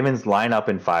 So the Ravens line up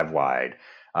in 5 wide,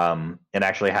 and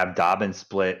actually have Dobbins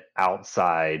split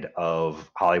outside of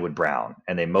Hollywood Brown,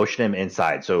 and they motion him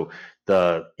inside. So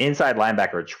the inside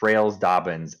linebacker trails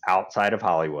Dobbins outside of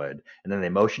Hollywood, and then they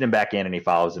motion him back in, and he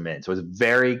follows him in. So it's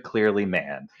very clearly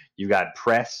man. You got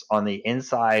press on the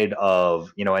inside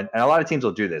of, and a lot of teams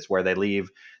will do this where they leave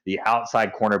the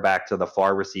outside cornerback to the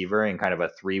far receiver in kind of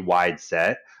a 3-wide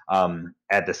set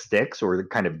at the sticks or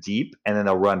kind of deep, and then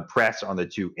they'll run press on the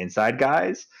 2 inside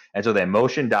guys. And so they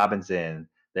motion Dobbins in,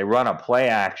 they run a play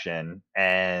action,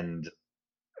 and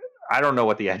I don't know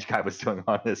what the edge guy was doing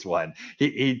on this one.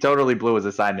 He totally blew his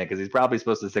assignment because he's probably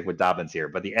supposed to stick with Dobbins here.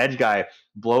 But the edge guy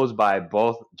blows by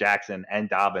both Jackson and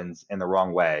Dobbins in the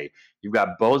wrong way. You've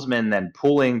got Bozeman then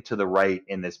pulling to the right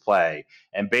in this play.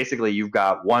 And basically you've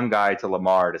got one guy to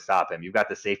Lamar to stop him. You've got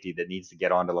the safety that needs to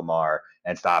get onto Lamar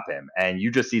and stop him. And you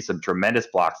just see some tremendous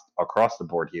blocks across the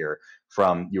board here.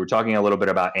 You were talking a little bit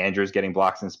about Andrews getting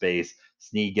blocks in space,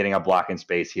 Snead getting a block in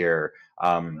space here.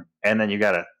 And then you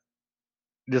got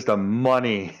just a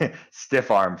money stiff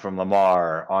arm from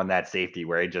Lamar on that safety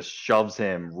where he just shoves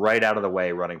him right out of the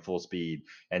way running full speed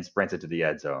and sprints it to the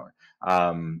end zone.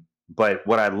 But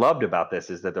what I loved about this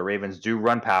is that the Ravens do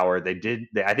run power.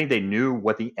 I think they knew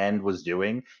what the end was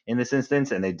doing in this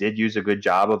instance, and they did use a good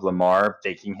job of Lamar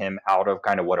taking him out of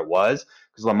kind of what it was,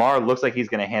 because Lamar looks like he's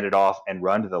going to hand it off and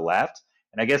run to the left.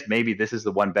 And I guess maybe this is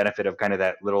the one benefit of kind of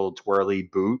that little twirly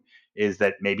boot, is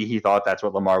that maybe he thought that's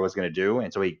what Lamar was going to do.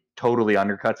 And so he totally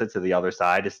undercuts it to the other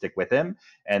side to stick with him.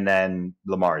 And then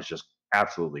Lamar is just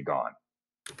absolutely gone.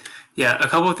 Yeah, a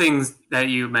couple of things that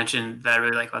you mentioned that I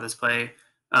really like about this play.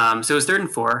 So it's 3rd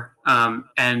and 4,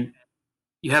 and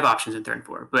you have options in 3rd and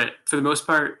 4. But for the most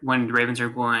part, when the Ravens are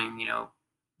going,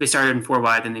 they started in 4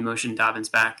 wide, then they motioned Dobbins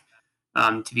back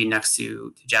to be next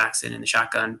to Jackson in the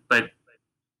shotgun. But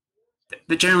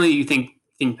generally you think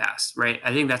pass, right?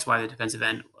 I think that's why the defensive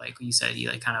end, like you said, he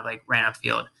kind of ran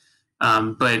upfield.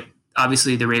 But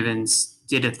obviously the Ravens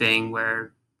did a thing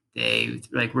where they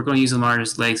we're going to use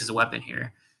Lamar's legs as a weapon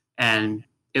here. And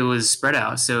it was spread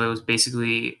out. So it was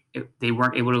basically, they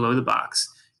weren't able to load the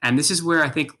box. And this is where I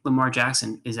think Lamar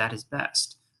Jackson is at his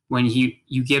best. When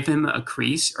you give him a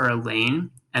crease or a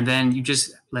lane, and then you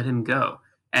just let him go.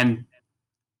 And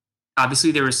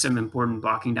obviously there was some important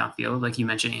blocking downfield. Like you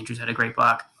mentioned, Andrews had a great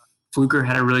block. Fluker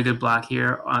had a really good block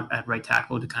here at right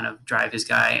tackle to kind of drive his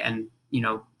guy and,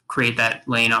 create that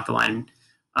lane off the line.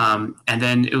 And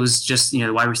then it was just, the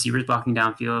wide receivers blocking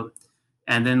downfield.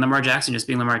 And then Lamar Jackson just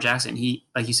being Lamar Jackson. He,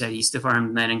 like you said, he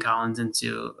stiff-armed Landon Collins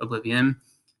into oblivion.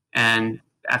 And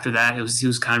after that, he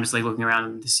was kind of just looking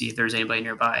around to see if there was anybody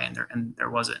nearby, and there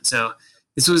wasn't. So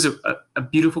this was a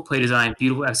beautiful play design,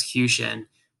 beautiful execution.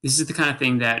 This is the kind of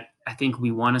thing that I think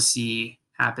we want to see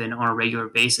happen on a regular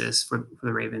basis for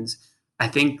the Ravens. I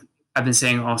think I've been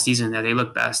saying all season that they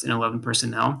look best in 11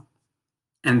 personnel.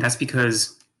 And that's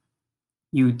because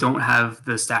you don't have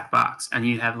the stacked box, and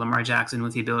you have Lamar Jackson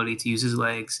with the ability to use his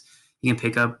legs. He can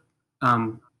pick up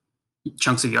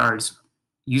chunks of yards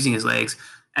using his legs.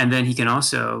 And then he can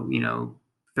also,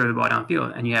 throw the ball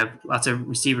downfield. And you have lots of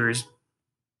receivers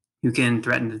who can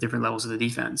threaten the different levels of the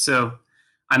defense. So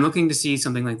I'm looking to see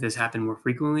something like this happen more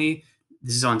frequently.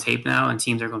 This is on tape now, and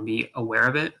teams are going to be aware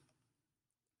of it.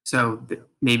 So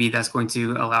maybe that's going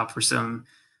to allow for some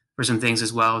things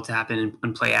as well to happen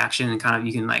in play action, and kind of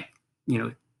you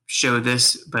can show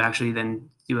this, but actually then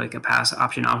do a pass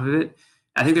option off of it.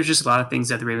 I think there's just a lot of things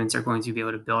that the Ravens are going to be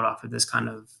able to build off of this kind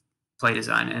of play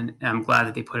design, and I'm glad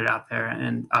that they put it out there.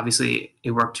 And obviously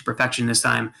it worked to perfection this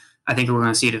time. I think we're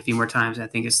going to see it a few more times. I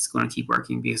think it's going to keep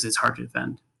working because it's hard to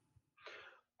defend.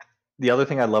 The other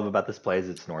thing I love about this play is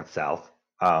it's north-south.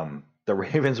 The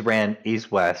Ravens ran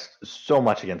east-west so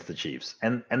much against the Chiefs.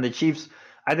 And the Chiefs,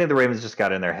 I think the Ravens just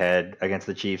got in their head against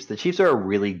the Chiefs. The Chiefs are a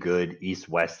really good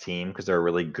east-west team because they're a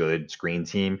really good screen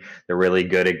team. They're really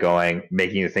good at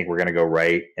making you think we're going to go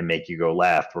right and make you go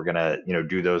left. We're going to,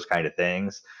 do those kind of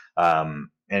things.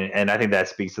 And I think that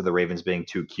speaks to the Ravens being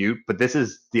too cute, but this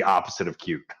is the opposite of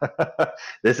cute.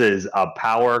 This is a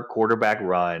power quarterback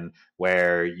run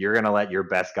where you're going to let your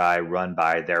best guy run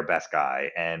by their best guy,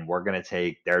 and we're going to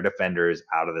take their defenders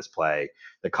out of this play.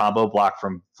 The combo block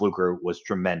from Fluker was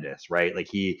tremendous, right?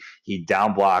 He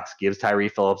down blocks, gives Tyree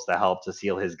Phillips the help to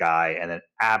seal his guy, and then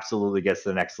absolutely gets to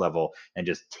the next level and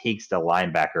just takes the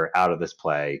linebacker out of this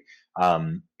play.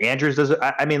 Andrews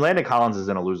Landon Collins is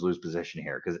in a lose-lose position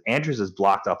here because Andrews is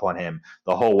blocked up on him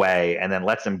the whole way and then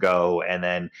lets him go, and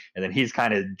then he's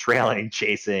kind of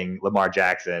chasing Lamar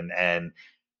Jackson, and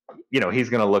he's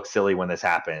going to look silly when this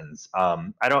happens.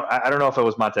 I don't know if it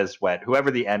was Montez Sweat.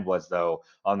 Whoever the end was, though,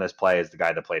 on this play is the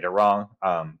guy that played it wrong.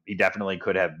 He definitely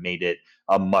could have made it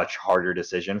a much harder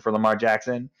decision for Lamar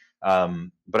Jackson.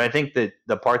 But I think that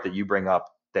the part that you bring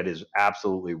up that is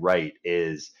absolutely right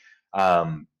is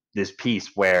this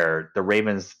piece where the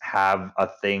Ravens have a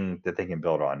thing that they can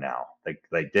build on now.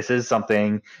 Like this is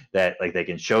something that like they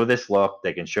can show this look,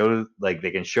 they can show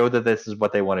that this is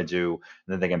what they want to do,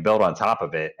 and then they can build on top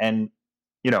of it. And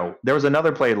there was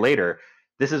another play later.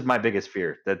 This is my biggest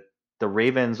fear, that the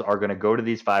Ravens are going to go to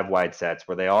these 5 wide sets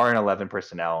where they are in 11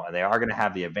 personnel and they are going to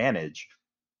have the advantage.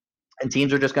 And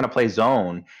teams are just going to play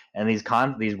zone, and these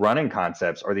running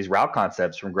concepts or these route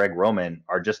concepts from Greg Roman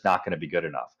are just not going to be good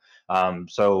enough.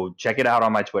 So check it out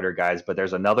on my Twitter, guys. But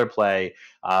there's another play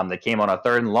that came on a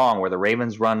 3rd and long where the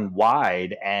Ravens run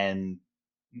wide and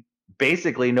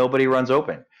basically nobody runs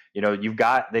open. They've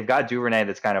got Duvernay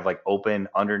that's kind of like open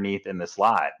underneath in the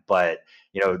slot, but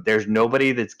there's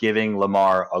nobody that's giving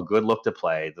Lamar a good look to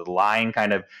play. The line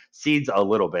kind of cedes a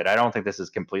little bit. I don't think this is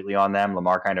completely on them.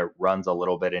 Lamar kind of runs a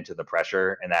little bit into the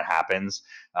pressure, and that happens.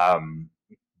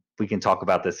 We can talk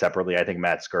about this separately. I think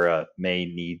Matt Skura may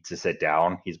need to sit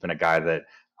down. He's been a guy that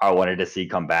I wanted to see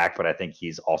come back, but I think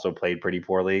he's also played pretty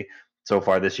poorly so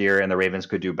far this year, and the Ravens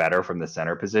could do better from the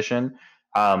center position.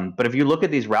 But if you look at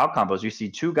these route combos, you see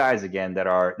 2 guys again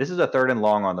this is a 3rd and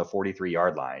long on the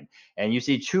 43-yard line. And you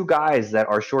see 2 guys that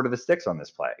are short of the sticks on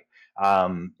this play.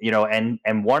 And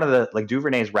one of the, like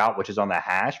Duvernay's route, which is on the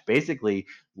hash, basically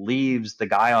leaves the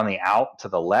guy on the out to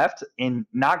the left in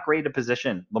not great a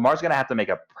position. Lamar's going to have to make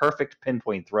a perfect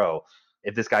pinpoint throw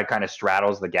if this guy kind of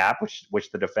straddles the gap,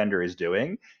 which the defender is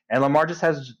doing. And Lamar just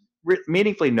has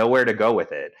meaningfully nowhere to go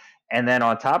with it. And then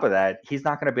on top of that, he's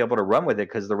not going to be able to run with it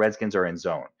because the Redskins are in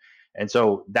zone. And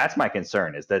so that's my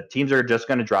concern, is that teams are just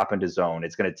going to drop into zone.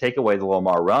 It's going to take away the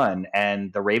Lamar run,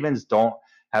 and the Ravens don't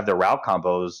have the route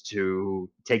combos to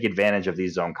take advantage of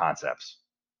these zone concepts.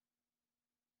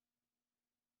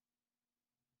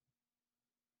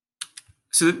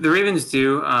 So the Ravens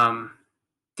do.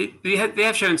 They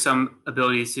have shown some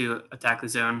ability to attack the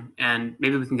zone, and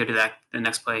maybe we can go to the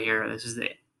next play here. This is the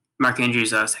Mark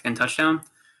Andrews' 2nd touchdown.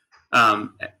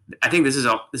 I think this is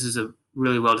a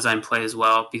really well designed play as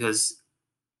well, because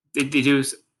they do.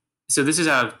 So this is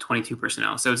out of 22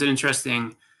 personnel. So it's an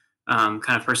interesting kind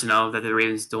of personnel that the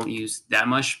Ravens don't use that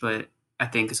much, but I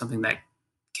think it's something that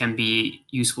can be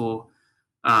useful.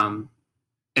 In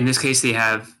this case, they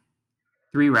have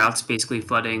 3 routes basically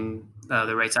flooding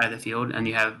the right side of the field, and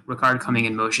you have Ricard coming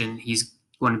in motion. He's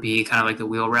going to be kind of like the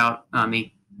wheel route.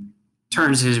 He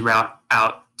turns his route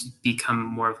out to become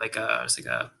more of like a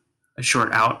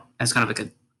short out as kind of like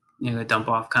a dump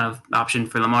off kind of option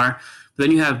for Lamar. But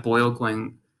then you have Boyle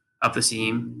going up the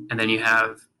seam, and then you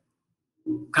have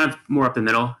kind of more up the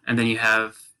middle, and then you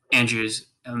have Andrews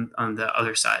on the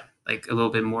other side, like a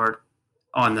little bit more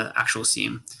on the actual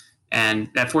seam. And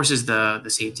that forces the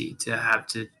safety to have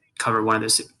to cover one of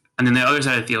those. And then the other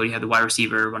side of the field, you have the wide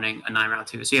receiver running a 9 route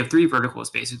too. So you have 3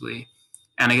 verticals basically.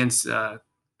 And against, I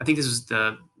think this was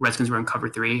the Redskins were in cover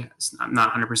 3. I'm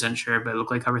not 100% sure, but it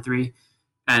looked like cover 3.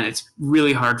 And it's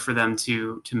really hard for them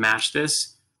to match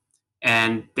this.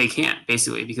 And they can't,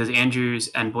 basically, because Andrews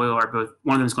and Boyle are both,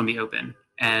 one of them is going to be open.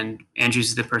 And Andrews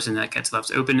is the person that gets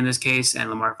left open in this case, and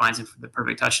Lamar finds him for the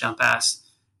perfect touchdown pass.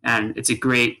 And it's a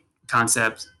great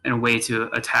concept and a way to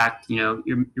attack.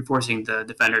 You're forcing the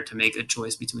defender to make a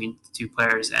choice between the 2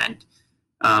 players. And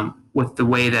with the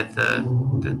way that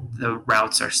the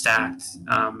routes are stacked,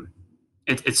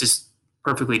 it's just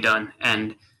perfectly done.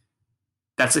 And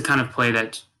that's the kind of play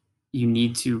that you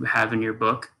need to have in your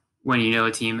book when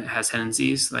a team has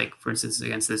tendencies, like for instance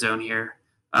against the zone here.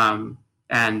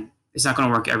 And it's not going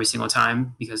to work every single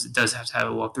time, because it does have to have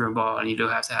a walk through ball, and you do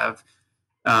have to have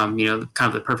kind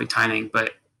of the perfect timing.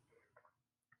 But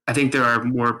I think there are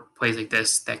more plays like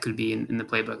this that could be in the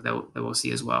playbook that we'll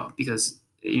see as well, because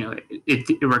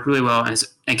it worked really well, and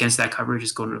against that coverage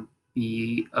is going to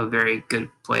be a very good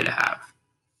play to have.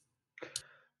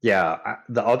 Yeah,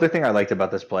 the other thing I liked about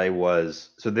this play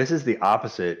was, so this is the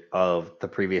opposite of the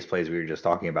previous plays we were just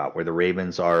talking about, where the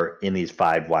Ravens are in these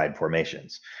 5 wide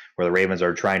formations, where the Ravens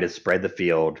are trying to spread the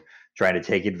field, trying to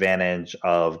take advantage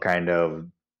of kind of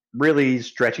really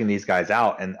stretching these guys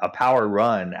out. And a power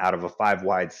run out of a 5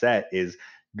 wide set is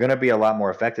going to be a lot more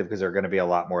effective, because there are going to be a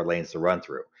lot more lanes to run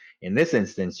through. In this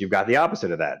instance, you've got the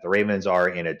opposite of that. The Ravens are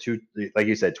in like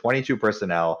you said, 22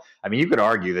 personnel. I mean, you could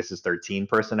argue this is 13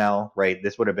 personnel, right?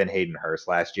 This would have been Hayden Hurst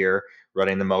last year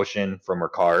running the motion from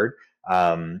Ricard.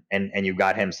 And you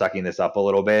got him sucking this up a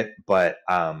little bit. But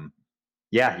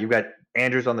yeah, you've got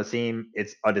Andrews on the seam.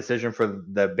 It's a decision for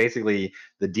basically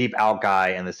the deep out guy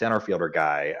and the center fielder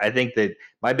guy. I think that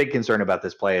my big concern about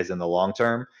this play is in the long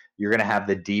term, you're going to have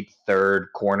the deep 3rd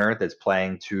corner that's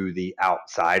playing to the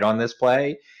outside on this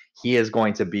play. he is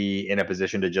going to be in a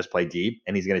position to just play deep,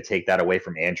 and he's going to take that away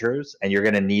from Andrews. And you're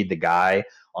going to need the guy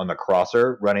on the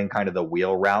crosser running kind of the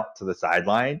wheel route to the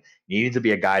sideline. You need to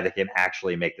be a guy that can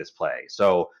actually make this play.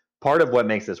 So part of what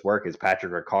makes this work is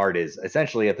Patrick Ricard is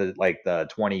essentially at the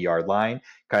 20-yard line,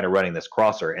 kind of running this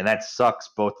crosser, and that sucks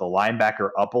both the linebacker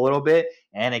up a little bit,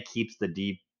 and it keeps the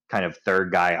deep kind of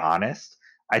third guy honest.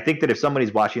 I think that if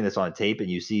somebody's watching this on tape and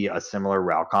you see a similar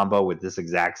route combo with this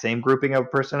exact same grouping of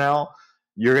personnel,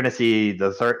 you're going to see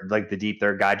the deep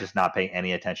third guy just not paying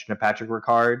any attention to Patrick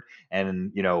Ricard.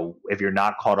 And, if you're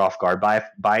not caught off guard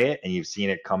by it and you've seen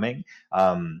it coming,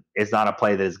 it's not a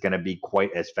play that is going to be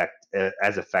quite as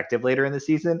effective later in the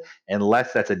season,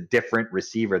 unless that's a different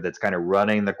receiver that's kind of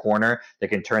running the corner that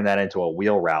can turn that into a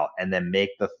wheel route and then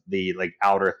make the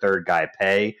outer third guy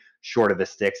pay short of the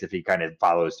sticks if he kind of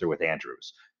follows through with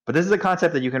Andrews. But this is a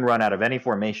concept that you can run out of any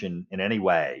formation in any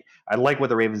way. I like what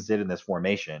the Ravens did in this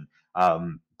formation.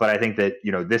 But I think that,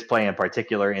 this play in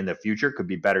particular in the future could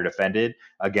be better defended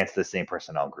against the same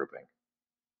personnel grouping.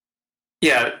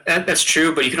 Yeah, that's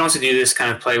true. But you can also do this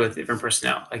kind of play with different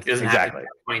personnel. Like, it doesn't have to be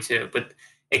 22, but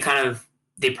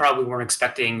they probably weren't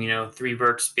expecting, 3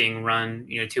 verts being run,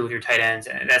 2 with your tight ends.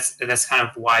 And that's kind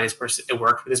of why it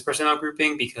worked for this personnel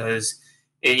grouping, because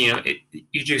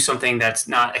you do something that's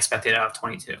not expected out of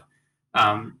 22.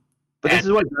 But this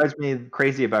is what drives me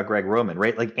crazy about Greg Roman,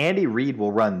 right? Like, Andy Reid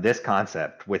will run this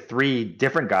concept with 3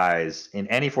 different guys in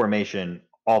any formation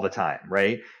all the time,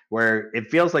 right? Where it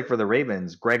feels like for the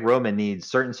Ravens, Greg Roman needs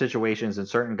certain situations and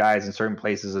certain guys in certain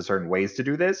places and certain ways to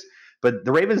do this. But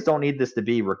the Ravens don't need this to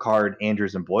be Ricard,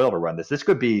 Andrews, and Boyle to run this. This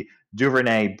could be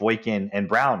Duvernay, Boykin, and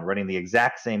Brown running the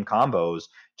exact same combos,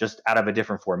 just out of a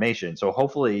different formation. So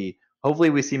hopefully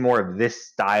we see more of this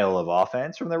style of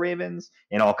offense from the Ravens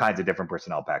in all kinds of different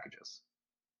personnel packages.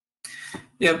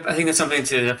 Yeah, I think that's something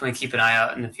to definitely keep an eye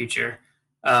out in the future.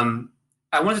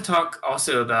 I want to talk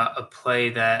also about a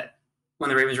play that when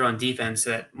the Ravens were on defense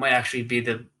that might actually be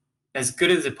as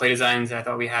good as the play designs that I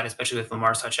thought we had, especially with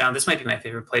Lamar's touchdown. This might be my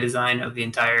favorite play design of the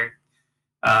entire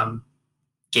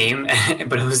game,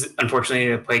 but it was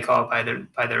unfortunately a play call by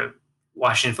the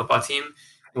Washington football team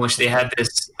in which they had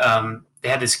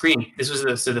this screen. This was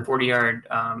the 40-yard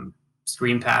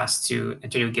screen pass to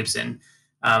Antonio Gibson,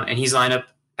 and he's lined up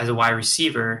as a wide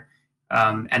receiver.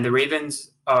 And the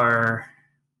Ravens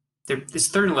it's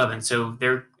 3rd and 11, so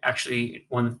they're actually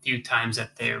one of the few times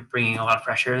that they're bringing a lot of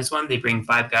pressure in this one. They bring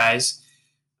 5 guys,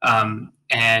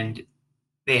 and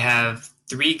they have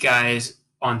 3 guys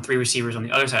on 3 receivers on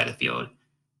the other side of the field.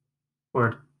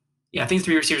 I think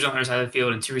 3 receivers on the other side of the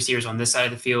field and 2 receivers on this side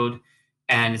of the field.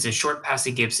 And it's a short pass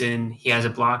to Gibson. He has a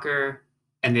blocker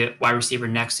and the wide receiver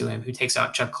next to him who takes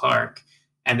out Chuck Clark.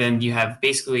 And then you have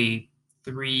basically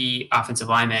 3 offensive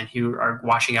linemen who are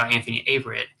washing out Anthony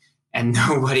Averett and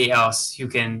nobody else who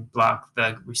can block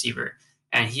the receiver.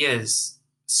 And he has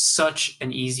such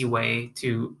an easy way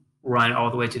to run all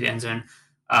the way to the end zone.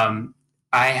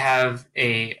 I have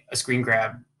a screen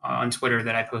grab on Twitter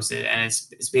that I posted, and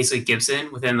it's basically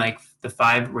Gibson within the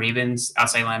 5 Ravens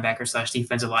outside linebacker /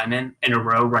 defensive linemen in a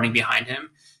row running behind him.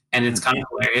 And it's kind of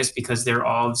hilarious because they're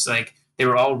all they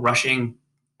were all rushing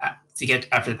to get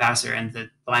after the passer, and the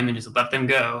lineman just let them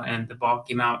go, and the ball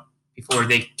came out before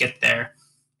they get there.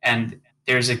 And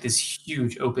there's this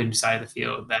huge open side of the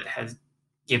field that has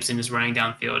Gibson just running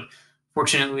downfield.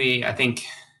 Fortunately, I think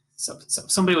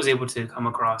somebody was able to come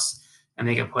across and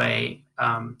make a play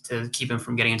to keep him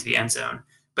from getting into the end zone.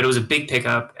 But it was a big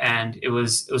pickup, and it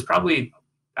was probably,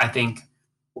 I think,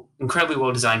 incredibly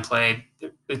well-designed play.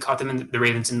 It caught them in the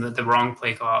Ravens in the wrong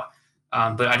play call.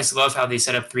 But I just love how they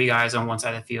set up 3 guys on one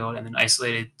side of the field and then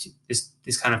isolated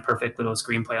this kind of perfect little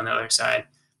screenplay on the other side.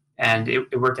 And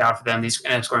it worked out for them. They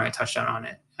ended up scoring a touchdown on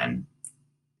it. And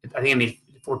I think it made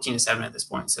 14-7 at this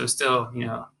point. So still,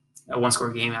 a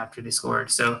 1-score game after they scored.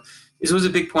 So this was a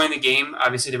big point in the game.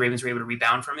 Obviously, the Ravens were able to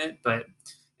rebound from it, but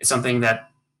it's something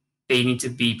that they need to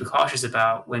be cautious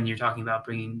about when you're talking about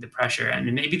bringing the pressure.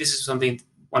 And maybe this is one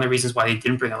of the reasons why they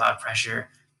didn't bring a lot of pressure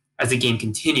as the game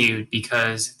continued,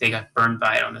 because they got burned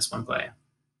by it on this one play.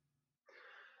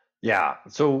 Yeah,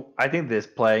 so I think this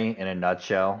play in a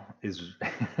nutshell is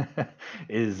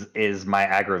is my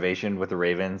aggravation with the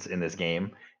Ravens in this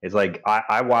game. It's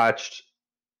I watched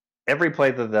every play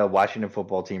that the Washington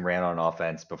football team ran on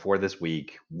offense before this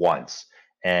week once.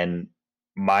 And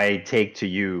my take to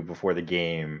you before the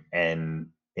game and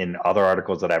in other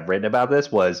articles that I've written about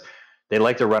this was they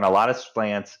like to run a lot of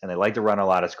slants and they like to run a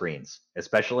lot of screens,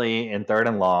 especially in 3rd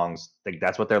and longs.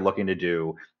 That's what they're looking to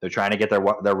do. They're trying to get their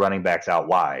running backs out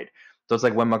wide. So it's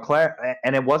when McLaren,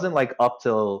 and it wasn't up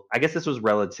till, I guess this was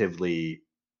relatively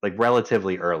like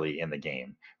relatively early in the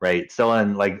game, right? Still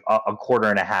in like a quarter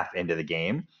and a half into the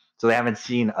game. So they haven't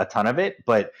seen a ton of it.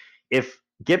 But if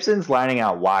Gibson's lining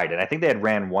out wide, and I think they had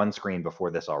ran one screen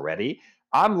before this already,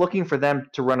 I'm looking for them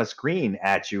to run a screen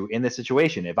at you in this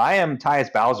situation. If I am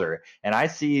Tyus Bowser and I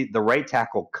see the right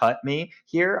tackle cut me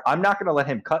here, I'm not going to let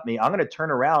him cut me. I'm going to turn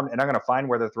around and I'm going to find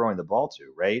where they're throwing the ball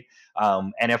to, right?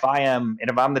 And if I'm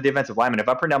the defensive lineman, if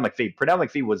I'm Pernell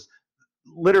McPhee was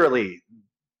literally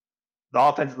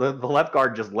the left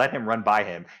guard just let him run by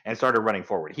him and started running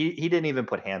forward. He didn't even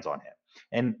put hands on him.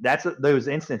 And that's those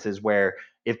instances where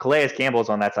if Calais Campbell's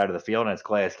on that side of the field and it's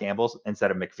Calais Campbell's instead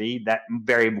of McPhee, that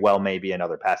very well may be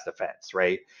another pass defense,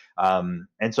 right? And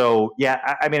so,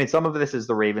 yeah, I mean, some of this is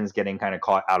the Ravens getting kind of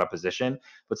caught out of position,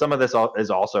 but some of this is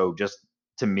also just,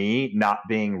 to me, not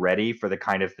being ready for the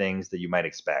kind of things that you might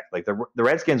expect. Like the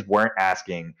Redskins weren't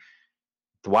asking,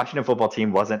 the Washington football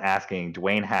team wasn't asking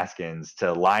Dwayne Haskins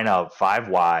to line up 5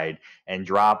 wide and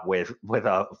drop with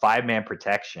a 5-man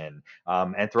protection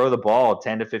and throw the ball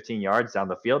 10 to 15 yards down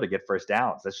the field to get first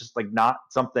downs. That's just like not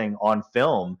something on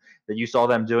film that you saw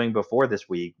them doing before this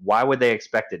week. Why would they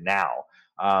expect it now?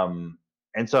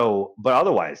 And so, but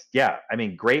otherwise, yeah, I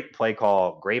mean, great play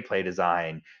call, great play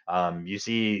design. You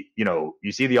see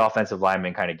the offensive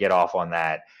linemen kind of get off on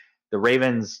that. The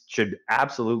Ravens should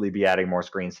absolutely be adding more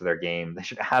screens to their game. They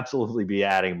should absolutely be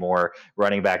adding more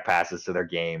running back passes to their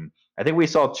game. I think we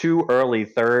saw 2 early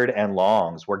 3rd and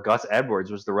longs where Gus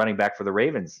Edwards was the running back for the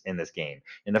Ravens in this game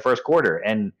in the first quarter.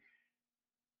 And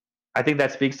I think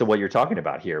that speaks to what you're talking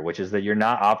about here, which is that you're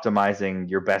not optimizing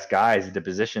your best guys into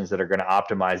positions that are going to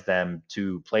optimize them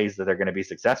to plays that are going to be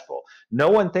successful. No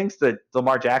one thinks that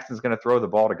Lamar Jackson is going to throw the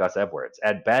ball to Gus Edwards.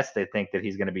 At best, they think that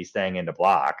he's going to be staying in to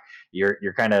block. You're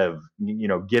kind of,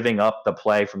 giving up the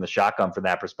play from the shotgun from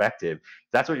that perspective.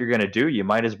 If that's what you're going to do, you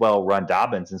might as well run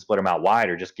Dobbins and split him out wide,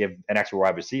 or just give an extra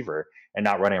wide receiver and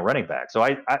not running a running back. So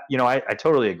I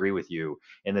totally agree with you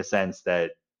in the sense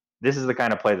that this is the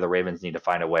kind of play that the Ravens need to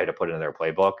find a way to put into their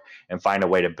playbook and find a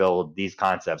way to build these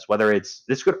concepts.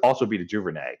 This could also be to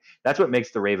Duvernay. That's what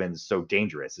makes the Ravens so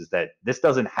dangerous, is that this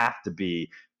doesn't have to be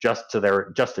just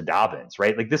to Dobbins,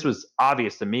 right? Like, this was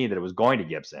obvious to me that it was going to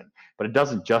Gibson, but it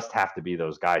doesn't just have to be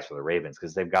those guys for the Ravens,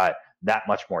 because they've got that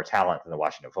much more talent than the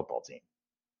Washington football team.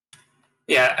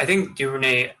 Yeah, I think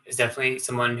Duvernay is definitely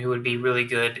someone who would be really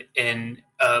good in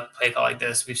a play call like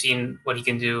this. We've seen what he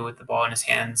can do with the ball in his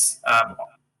hands.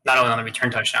 Not only on the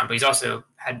return touchdown, but he's also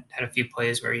had a few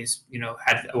plays where he's,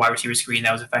 had a wide receiver screen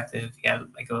that was effective. He had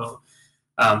like a little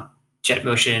jet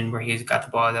motion where he's got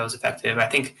the ball that was effective. I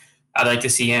think I'd like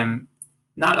to see him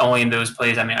not only in those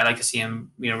plays. I mean, I'd like to see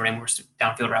him, running more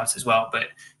downfield routes as well. But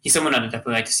he's someone I'd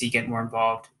definitely like to see get more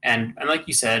involved. And like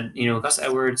you said, Gus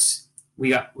Edwards,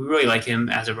 we really like him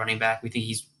as a running back. We think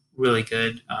he's really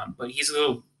good, but he's a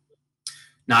little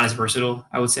not as versatile,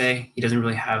 I would say. He doesn't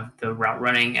really have the route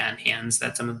running and hands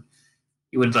that some of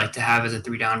you would like to have as a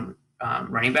 3-down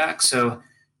running back. So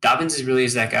Dobbins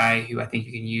is that guy who I think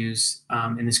you can use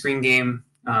in the screen game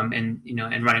and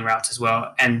running routes as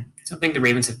well. And something the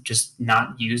Ravens have just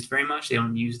not used very much. They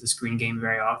don't use the screen game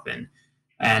very often,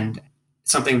 and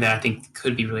something that I think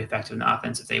could be really effective in the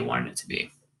offense if they wanted it to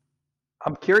be.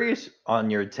 I'm curious on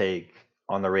your take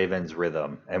on the Ravens'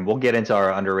 rhythm, and we'll get into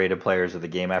our underrated players of the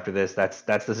game after this. That's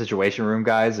the Situation Room,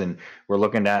 guys, and we're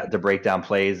looking to break down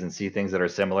plays and see things that are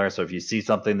similar. So if you see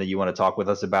something that you want to talk with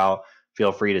us about,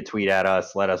 feel free to tweet at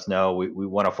us. Let us know. We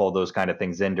want to fold those kind of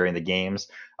things in during the games.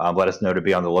 Let us know to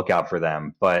be on the lookout for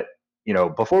them. But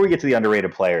before we get to the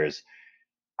underrated players,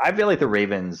 I feel like the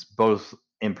Ravens, both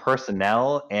in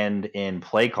personnel and in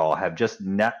play call, have just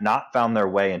not found their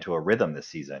way into a rhythm this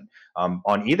season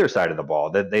on either side of the ball.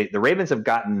 The Ravens have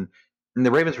gotten, and the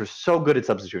Ravens were so good at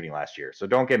substituting last year. So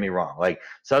don't get me wrong. Like,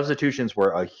 substitutions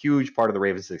were a huge part of the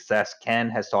Ravens' success. Ken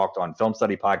has talked on Film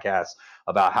Study podcasts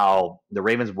about how the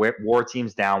Ravens wore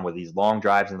teams down with these long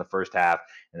drives in the first half.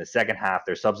 In the second half,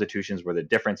 their substitutions were the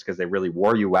difference because they really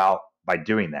wore you out by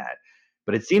doing that.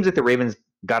 But it seems like the Ravens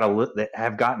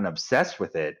have gotten obsessed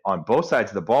with it on both sides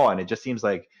of the ball, and it just seems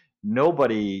like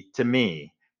nobody, to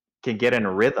me, can get in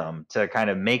a rhythm to kind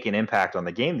of make an impact on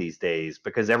the game these days,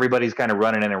 because everybody's kind of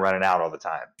running in and running out all the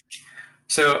time.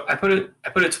 So I put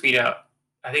a tweet out,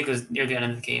 I think it was near the end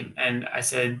of the game, and I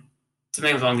said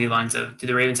something along the lines of, do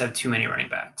the Ravens have too many running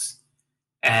backs?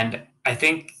 And I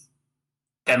think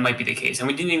that might be the case. And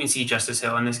we didn't even see Justice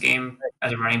Hill in this game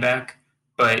as a running back,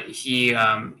 but he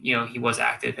he was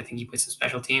active. I think he played some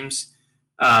special teams.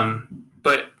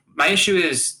 But my issue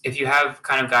is, if you have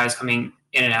kind of guys coming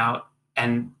in and out,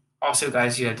 and also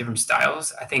guys who have different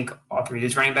styles, I think all three of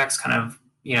these running backs kind of,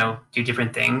 do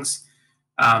different things,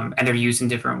 and they're used in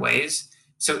different ways.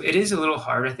 So it is a little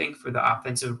hard, I think, for the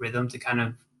offensive rhythm to kind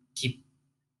of keep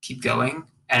going,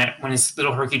 and when it's a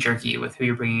little herky jerky with who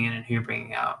you're bringing in and who you're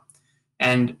bringing out.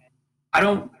 And I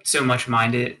don't so much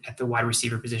mind it at the wide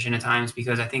receiver position at times,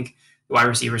 because I think the wide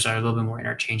receivers are a little bit more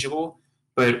interchangeable.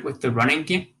 But with the running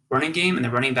game and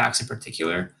the running backs in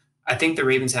particular, I think the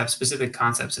Ravens have specific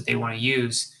concepts that they want to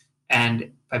use.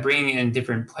 And by bringing in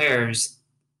different players,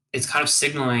 it's kind of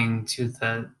signaling to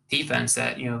the defense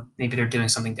that, maybe they're doing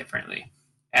something differently.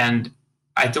 And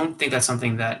I don't think that's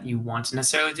something that you want to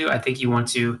necessarily do. I think you want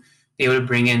to be able to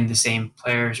bring in the same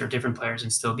players or different players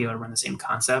and still be able to run the same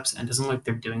concepts. And it doesn't look like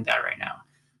they're doing that right now.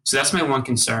 So that's my one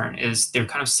concern, is they're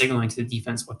kind of signaling to the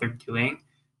defense what they're doing.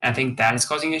 And I think that is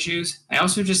causing issues. I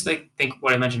also just think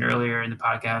what I mentioned earlier in the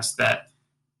podcast, that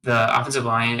the offensive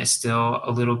line is still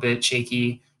a little bit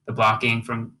shaky. The blocking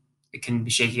it can be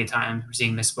shaky at times. We're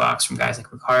seeing missed blocks from guys like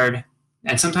Ricard.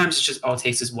 And sometimes it's just all it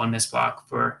takes is one missed block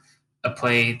for a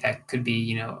play that could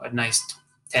be, a nice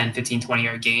 10, 15,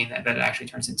 20-yard gain that actually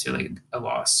turns into like a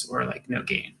loss or like no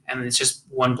gain. And it's just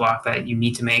one block that you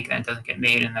need to make that doesn't get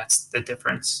made, and that's the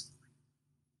difference.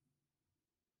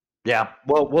 Yeah,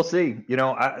 well, we'll see.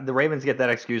 The Ravens get that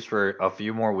excuse for a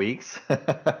few more weeks,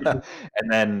 and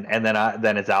then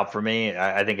it's out for me.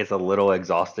 I think it's a little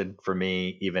exhausted for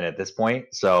me even at this point.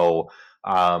 So,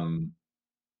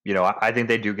 I think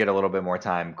they do get a little bit more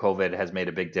time. COVID has made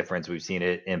a big difference. We've seen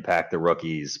it impact the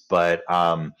rookies, but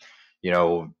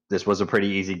this was a pretty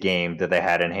easy game that they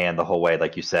had in hand the whole way,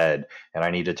 like you said. And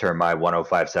I need to turn my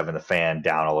 105.7 The Fan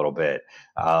down a little bit,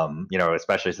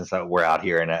 especially since we're out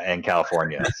here in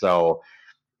California. So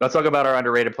let's talk about our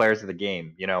underrated players of the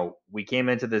game. We came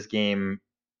into this game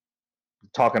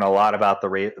talking a lot about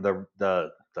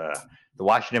the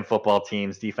Washington football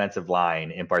team's defensive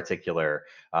line in particular,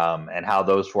 and how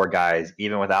those four guys,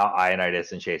 even without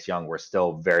Ioannidis and Chase Young, were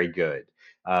still very good.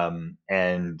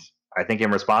 And I think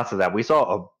in response to that, we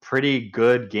saw a pretty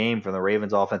good game from the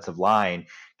Ravens offensive line,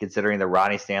 considering that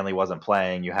Ronnie Stanley wasn't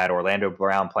playing. You had Orlando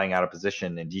Brown playing out of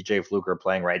position and DJ Fluker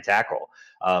playing right tackle.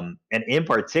 And in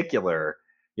particular,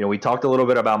 we talked a little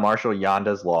bit about Marshall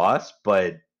Yanda's loss,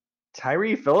 but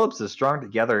Tyree Phillips has strung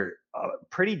together a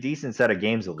pretty decent set of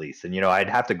games at least. And, I'd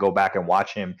have to go back and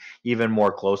watch him even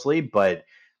more closely, but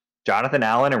Jonathan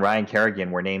Allen and Ryan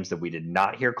Kerrigan were names that we did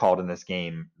not hear called in this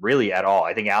game really at all.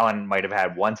 I think Allen might have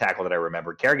had one tackle that I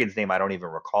remember. Kerrigan's name, I don't even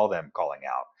recall them calling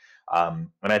out.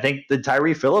 And I think that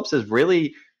Tyree Phillips has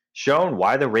really shown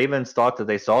why the Ravens thought that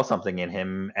they saw something in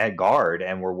him at guard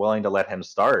and were willing to let him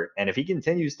start. And if he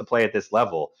continues to play at this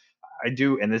level, I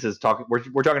do, and this is talking,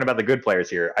 we're talking about the good players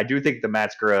here. I do think the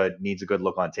Matt Skura needs a good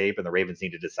look on tape, and the Ravens need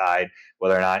to decide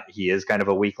whether or not he is kind of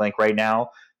a weak link right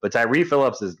now. But Tyree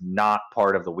Phillips is not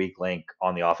part of the weak link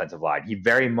on the offensive line. He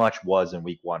very much was in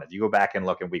week one. If you go back and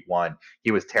look in week one,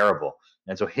 he was terrible.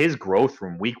 And so his growth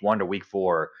from week one to week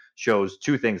four shows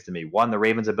two things to me. One, the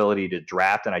Ravens' ability to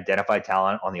draft and identify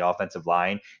talent on the offensive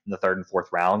line in the third and fourth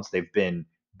rounds. They've been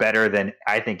better than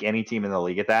I think any team in the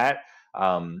league at that.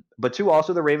 But two,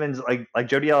 also the Ravens, like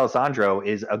Jody Alessandro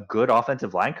is a good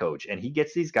offensive line coach, and he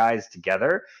gets these guys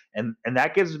together, and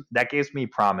that gives me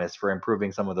promise for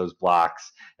improving some of those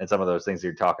blocks and some of those things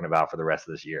you're talking about for the rest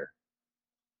of this year.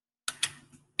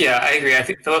 Yeah, I agree. I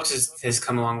think Phillips has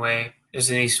come a long way just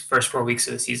in these first 4 weeks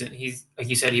of the season. He's, like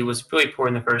you said, he was really poor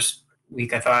in the first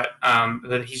week, I thought,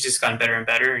 but he's just gotten better and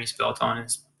better, and he's built on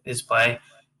his play.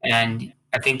 And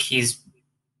I think he's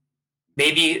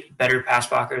maybe better pass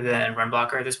blocker than run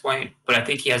blocker at this point, but I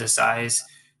think he has a size.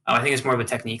 I think it's more of a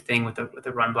technique thing with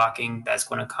the run blocking that's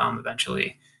going to come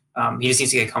eventually. He just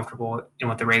needs to get comfortable in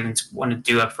what the Ravens want to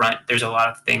do up front. There's a lot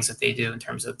of things that they do in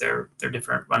terms of their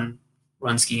different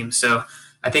run schemes. So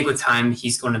I think with time,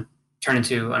 he's going to turn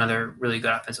into another really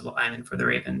good offensive lineman for the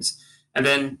Ravens. And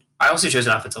then I also chose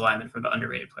an offensive lineman for the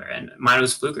underrated player, and mine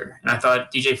was Fluker. And I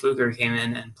thought DJ Fluker came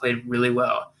in and played really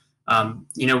well.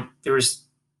 There was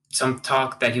some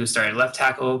talk that he was starting left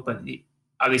tackle, but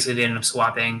obviously they ended up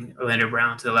swapping Orlando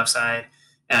Brown to the left side.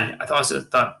 And I also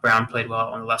thought Brown played well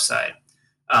on the left side.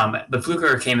 But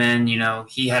Fluker came in,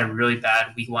 he had a really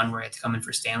bad week one where he had to come in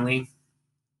for Stanley.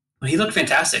 But he looked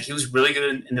fantastic. He was really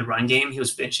good in the run game. He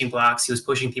was finishing blocks. He was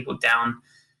pushing people down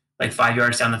like 5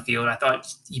 yards down the field. I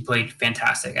thought he played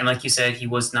fantastic. And like you said, he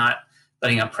was not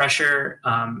letting up pressure.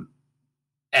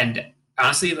 And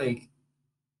honestly,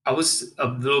 I was a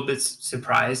little bit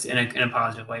surprised in a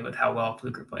positive way with how well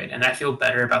Fluker played. And I feel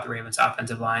better about the Ravens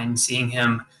offensive line, seeing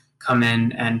him come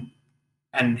in and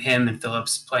him and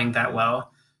Phillips playing that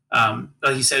well.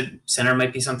 Like you said, center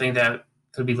might be something that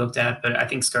could be looked at, but I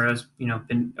think Skura's,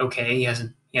 been okay. He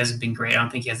hasn't been great. I don't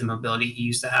think he has the mobility he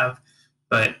used to have,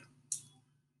 but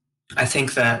I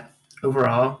think that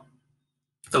overall,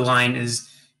 the line is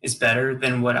better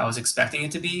than what I was expecting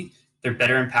it to be. They're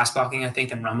better in pass blocking, I think,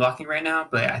 than run blocking right now.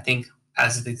 But I think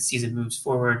as the season moves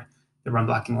forward, the run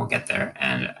blocking will get there,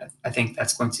 and I think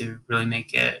that's going to really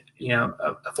make it,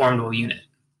 a formidable unit.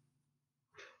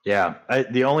 Yeah,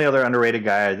 the only other underrated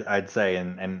guy I'd say,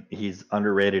 and he's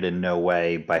underrated in no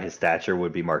way by his stature,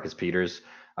 would be Marcus Peters.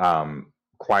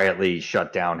 Quietly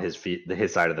shut down his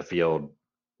side of the field.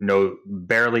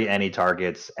 Barely any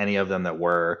targets. Any of them that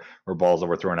were balls that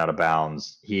were thrown out of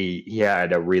bounds. He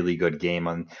had a really good game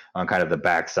on kind of the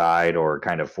backside, or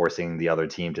kind of forcing the other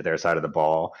team to their side of the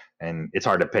ball. And it's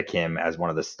hard to pick him as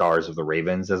one of the stars of the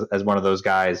Ravens as one of those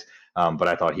guys. But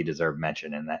I thought he deserved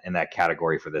mention in that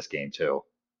category for this game too.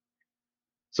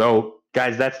 So,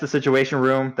 guys, that's the Situation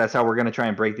Room. That's how we're going to try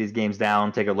and break these games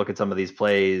down, take a look at some of these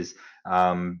plays.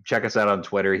 Check us out on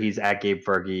Twitter. He's at Gabe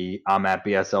Fergie. I'm at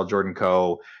BSL Jordan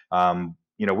Co.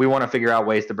 We want to figure out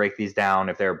ways to break these down.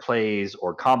 If there are plays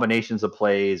or combinations of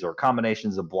plays or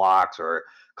combinations of blocks or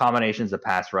combinations of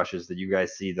pass rushes that you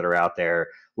guys see that are out there,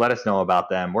 let us know about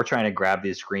them. We're trying to grab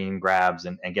these screen grabs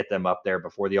and get them up there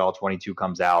before the All-22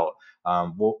 comes out.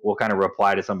 We'll kind of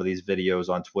reply to some of these videos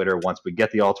on Twitter once we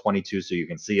get the All-22 so you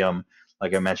can see them,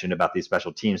 like I mentioned about these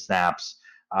special team snaps.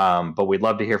 But we'd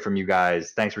love to hear from you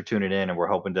guys. Thanks for tuning in, and we're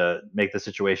hoping to make the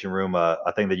Situation Room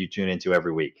a thing that you tune into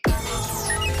every week.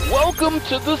 Welcome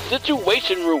to the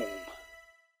Situation Room.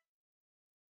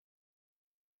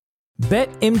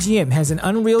 BetMGM has an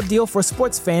unreal deal for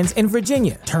sports fans in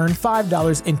Virginia. Turn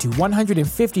 $5 into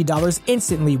 $150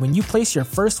 instantly when you place your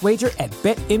first wager at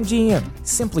BetMGM.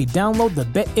 Simply download the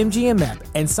BetMGM app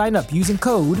and sign up using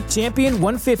code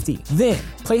Champion150. Then,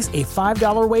 place a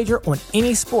 $5 wager on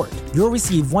any sport. You'll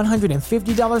receive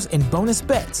 $150 in bonus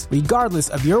bets, regardless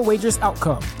of your wager's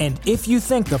outcome. And if you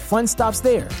think the fun stops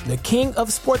there, the king of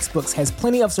sportsbooks has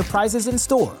plenty of surprises in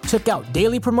store. Check out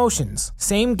daily promotions,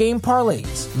 same-game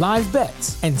parlays, live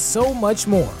bets, and so much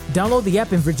more. Download the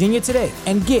app in Virginia today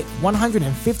and get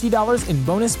 $150 in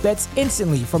bonus bets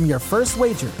instantly from your first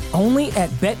wager. Only at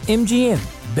BetMGM.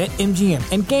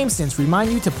 BetMGM and GameSense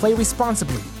remind you to play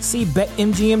responsibly. See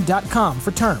BetMGM.com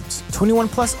for terms. 21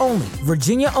 plus only.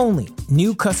 Virginia only.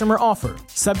 New customer offer.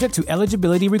 Subject to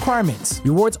eligibility requirements.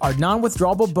 Rewards are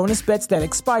non-withdrawable bonus bets that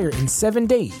expire in 7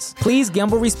 days. Please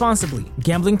gamble responsibly.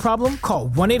 Gambling problem? Call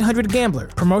 1-800-GAMBLER.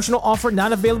 Promotional offer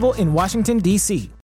not available in Washington, D.C.